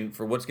prediction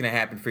for what's going to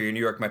happen for your New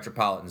York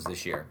Metropolitans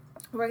this year?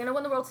 We're going to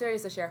win the World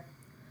Series this year.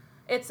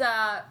 It's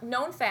a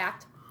known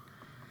fact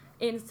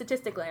in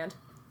statistic land,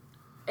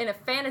 in a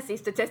fantasy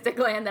statistic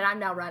land that I'm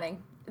now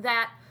running,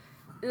 that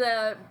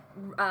the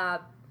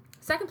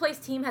second place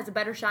team has a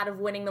better shot of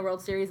winning the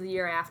World Series the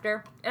year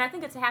after. And I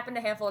think it's happened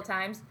a handful of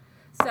times.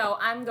 So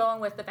I'm going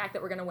with the fact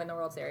that we're going to win the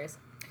World Series.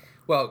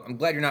 Well, I'm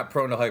glad you're not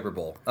prone to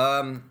hyperbole.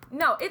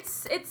 No, it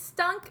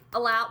stunk a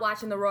lot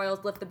watching the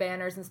Royals lift the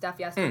banners and stuff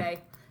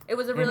yesterday. It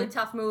was a really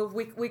tough move.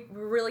 We were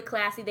really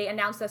classy. They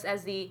announced us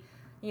as the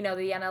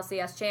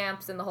NLCS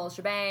champs and the whole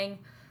shebang.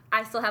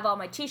 I still have all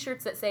my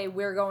T-shirts that say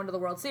we're going to the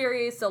World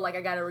Series, so I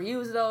got to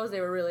reuse those.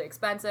 They were really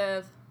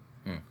expensive.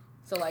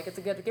 So it's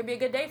gonna be a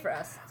good day for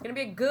us. It's gonna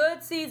be a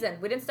good season.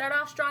 We didn't start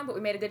off strong, but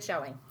we made a good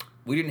showing.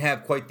 We didn't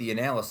have quite the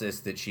analysis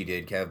that she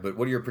did, Kev, but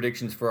what are your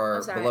predictions for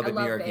our beloved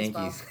New York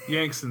baseball. Yankees?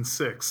 Yanks in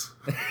 6.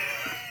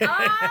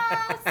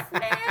 Oh,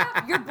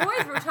 snap! Your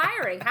boy's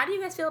retiring. How do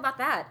you guys feel about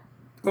that?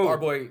 Our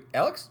boy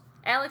Alex?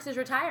 Alex is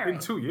retiring.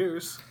 In 2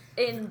 years.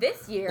 In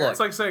this year. Look.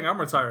 It's like saying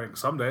I'm retiring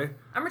someday.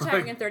 I'm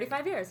retiring in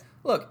 35 years.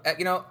 Look,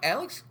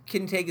 Alex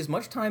can take as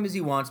much time as he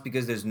wants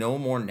because there's no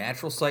more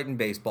natural sight in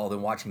baseball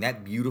than watching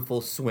that beautiful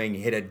swing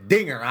hit a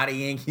dinger out of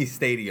Yankee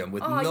Stadium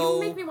with You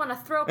make me want to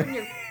throw up in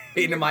your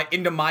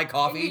into my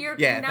coffee. into your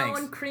Yeah, now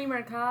thanks. and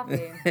creamer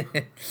coffee.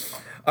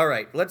 All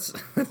right, let's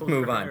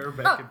move on.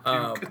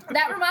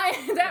 That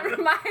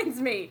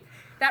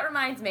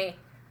reminds me.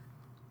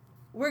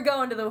 We're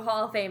going to the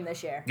Hall of Fame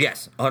this year.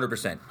 Yes,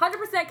 100%.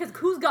 100% because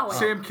who's going?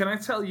 Sam, can I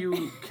tell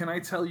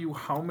you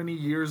how many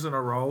years in a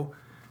row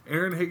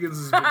Aaron Higgins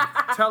has been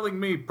telling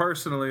me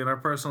personally in our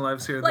personal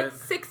lives here Like that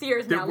 6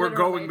 years now. that we're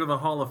literally. going to the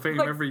Hall of Fame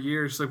Like- every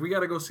year. She's like, we got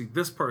to go see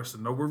this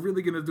person. No, we're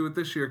really going to do it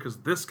this year because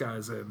this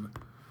guy's in.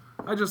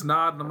 I just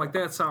nod and I'm like,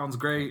 that sounds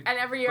great. And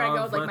every year I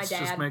go with, like, my let's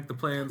dad. just make the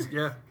plans.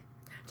 Yeah.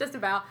 Just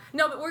about.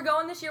 No, but we're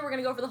going this year. We're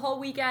going to go for the whole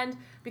weekend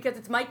because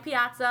it's Mike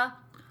Piazza.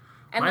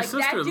 And My that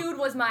sister- dude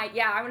was I'm going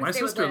to my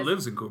stay with sister Liz.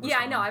 lives in Cooperstown.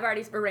 Yeah, I know. I've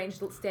already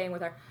arranged staying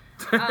with her.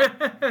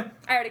 I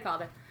already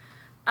called her.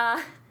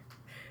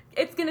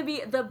 It's going to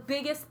be the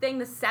biggest thing.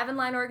 The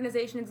 7-line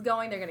organization is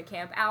going. They're going to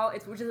camp out,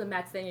 which is a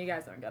Mets thing. You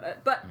guys don't get it.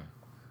 But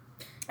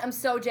I'm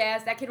so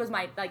jazzed. That kid was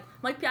Mike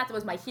Piazza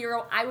was my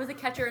hero. I was a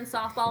catcher in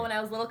softball when I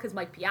was little because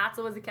Mike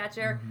Piazza was a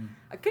catcher.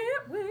 I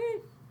can't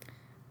wait.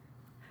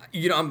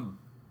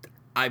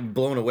 I'm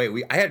blown away.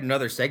 I had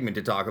another segment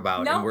to talk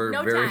about, No, and we're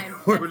no very. time.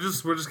 We're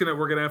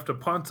gonna have to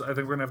punt. I think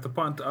we're gonna have to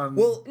punt on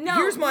Well, No,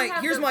 here's we my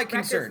have here's the my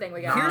records concern. thing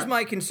we got. Here's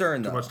my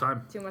concern, though. too much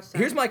time. Too much time.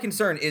 Here's my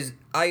concern is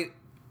I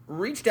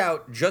reached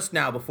out just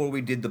now before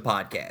we did the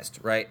podcast,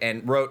 right,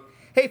 and wrote,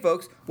 hey,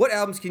 folks, what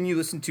albums can you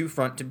listen to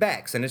front to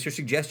back? Send us your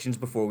suggestions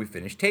before we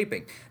finish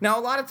taping. Now,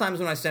 a lot of times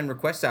when I send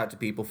requests out to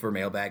people for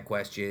mailbag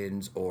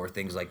questions or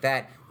things like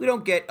that, we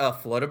don't get a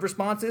flood of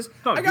responses.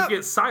 No, you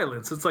get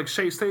silence. It's like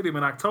Shea Stadium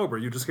in October.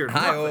 You just hear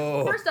nothing.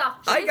 Hi-oh. First off,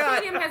 I Shea got-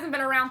 Stadium hasn't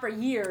been around for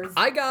years.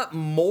 I got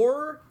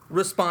more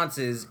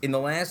responses in the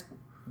last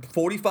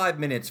 45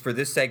 minutes for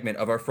this segment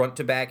of our front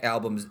to back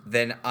albums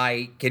than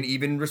I can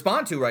even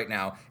respond to right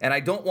now, and I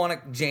don't want to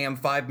jam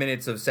 5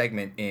 minutes of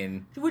segment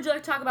in. Would you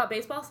like to talk about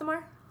baseball some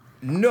more?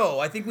 No,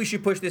 I think we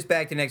should push this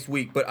back to next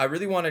week, but I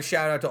really want to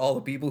shout out to all the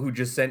people who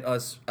just sent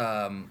us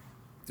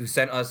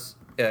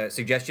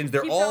suggestions.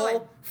 They're Keep all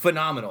going.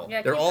 phenomenal.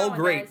 Yeah, They're keep all going,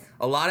 great. guys.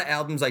 A lot of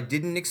albums I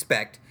didn't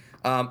expect.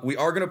 We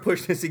are going to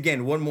push this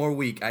again one more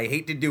week. I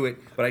hate to do it,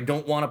 but I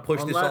don't want to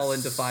push this all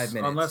into 5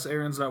 minutes. Unless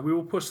Aaron's not. We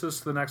will push this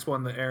to the next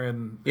one that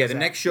Aaron. Yeah, is the at.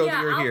 next show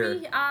that you're I'll here.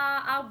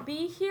 I'll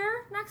be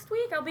here next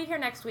week. I'll be here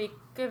next week,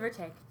 give or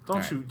take.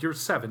 Don't you? You're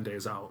 7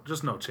 days out.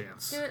 Just no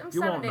chance. Dude, I'm you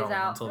 7 won't days know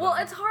out. until Well,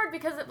 then. it's hard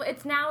because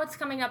it's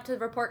coming up to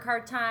report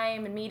card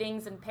time and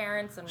meetings and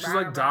parents and. She's rah,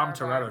 like rah, Dom rah.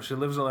 Toretto. She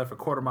lives her life a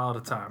quarter mile at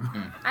a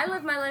time. I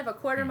live my life a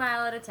quarter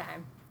mile at a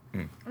time.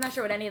 I'm not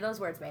sure what any of those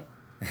words mean.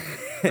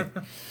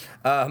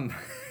 All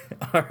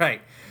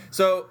right.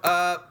 So,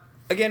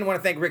 again, I want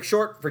to thank Rick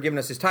Short for giving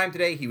us his time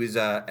today. He was,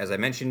 as I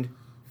mentioned,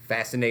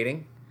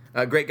 fascinating.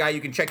 A great guy.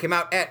 You can check him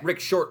out at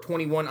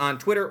RickShort21 on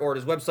Twitter or at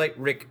his website,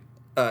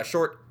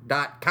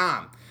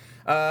 rickshort.com.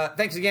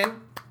 Thanks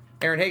again,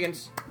 Aaron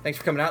Higgins. Thanks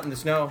for coming out in the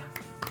snow.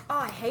 Oh,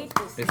 I hate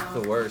this. It's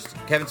snow. the worst.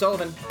 Kevin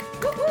Sullivan.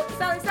 Whoop, whoop,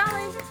 Sally,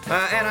 Sally.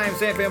 And I am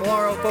Sam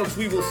Familaro. Folks,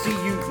 we will see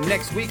you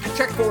next week.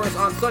 Check for us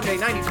on Sunday,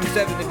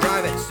 92.7 The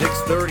Drive at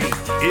 6:30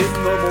 in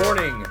the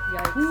morning.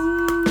 Yikes.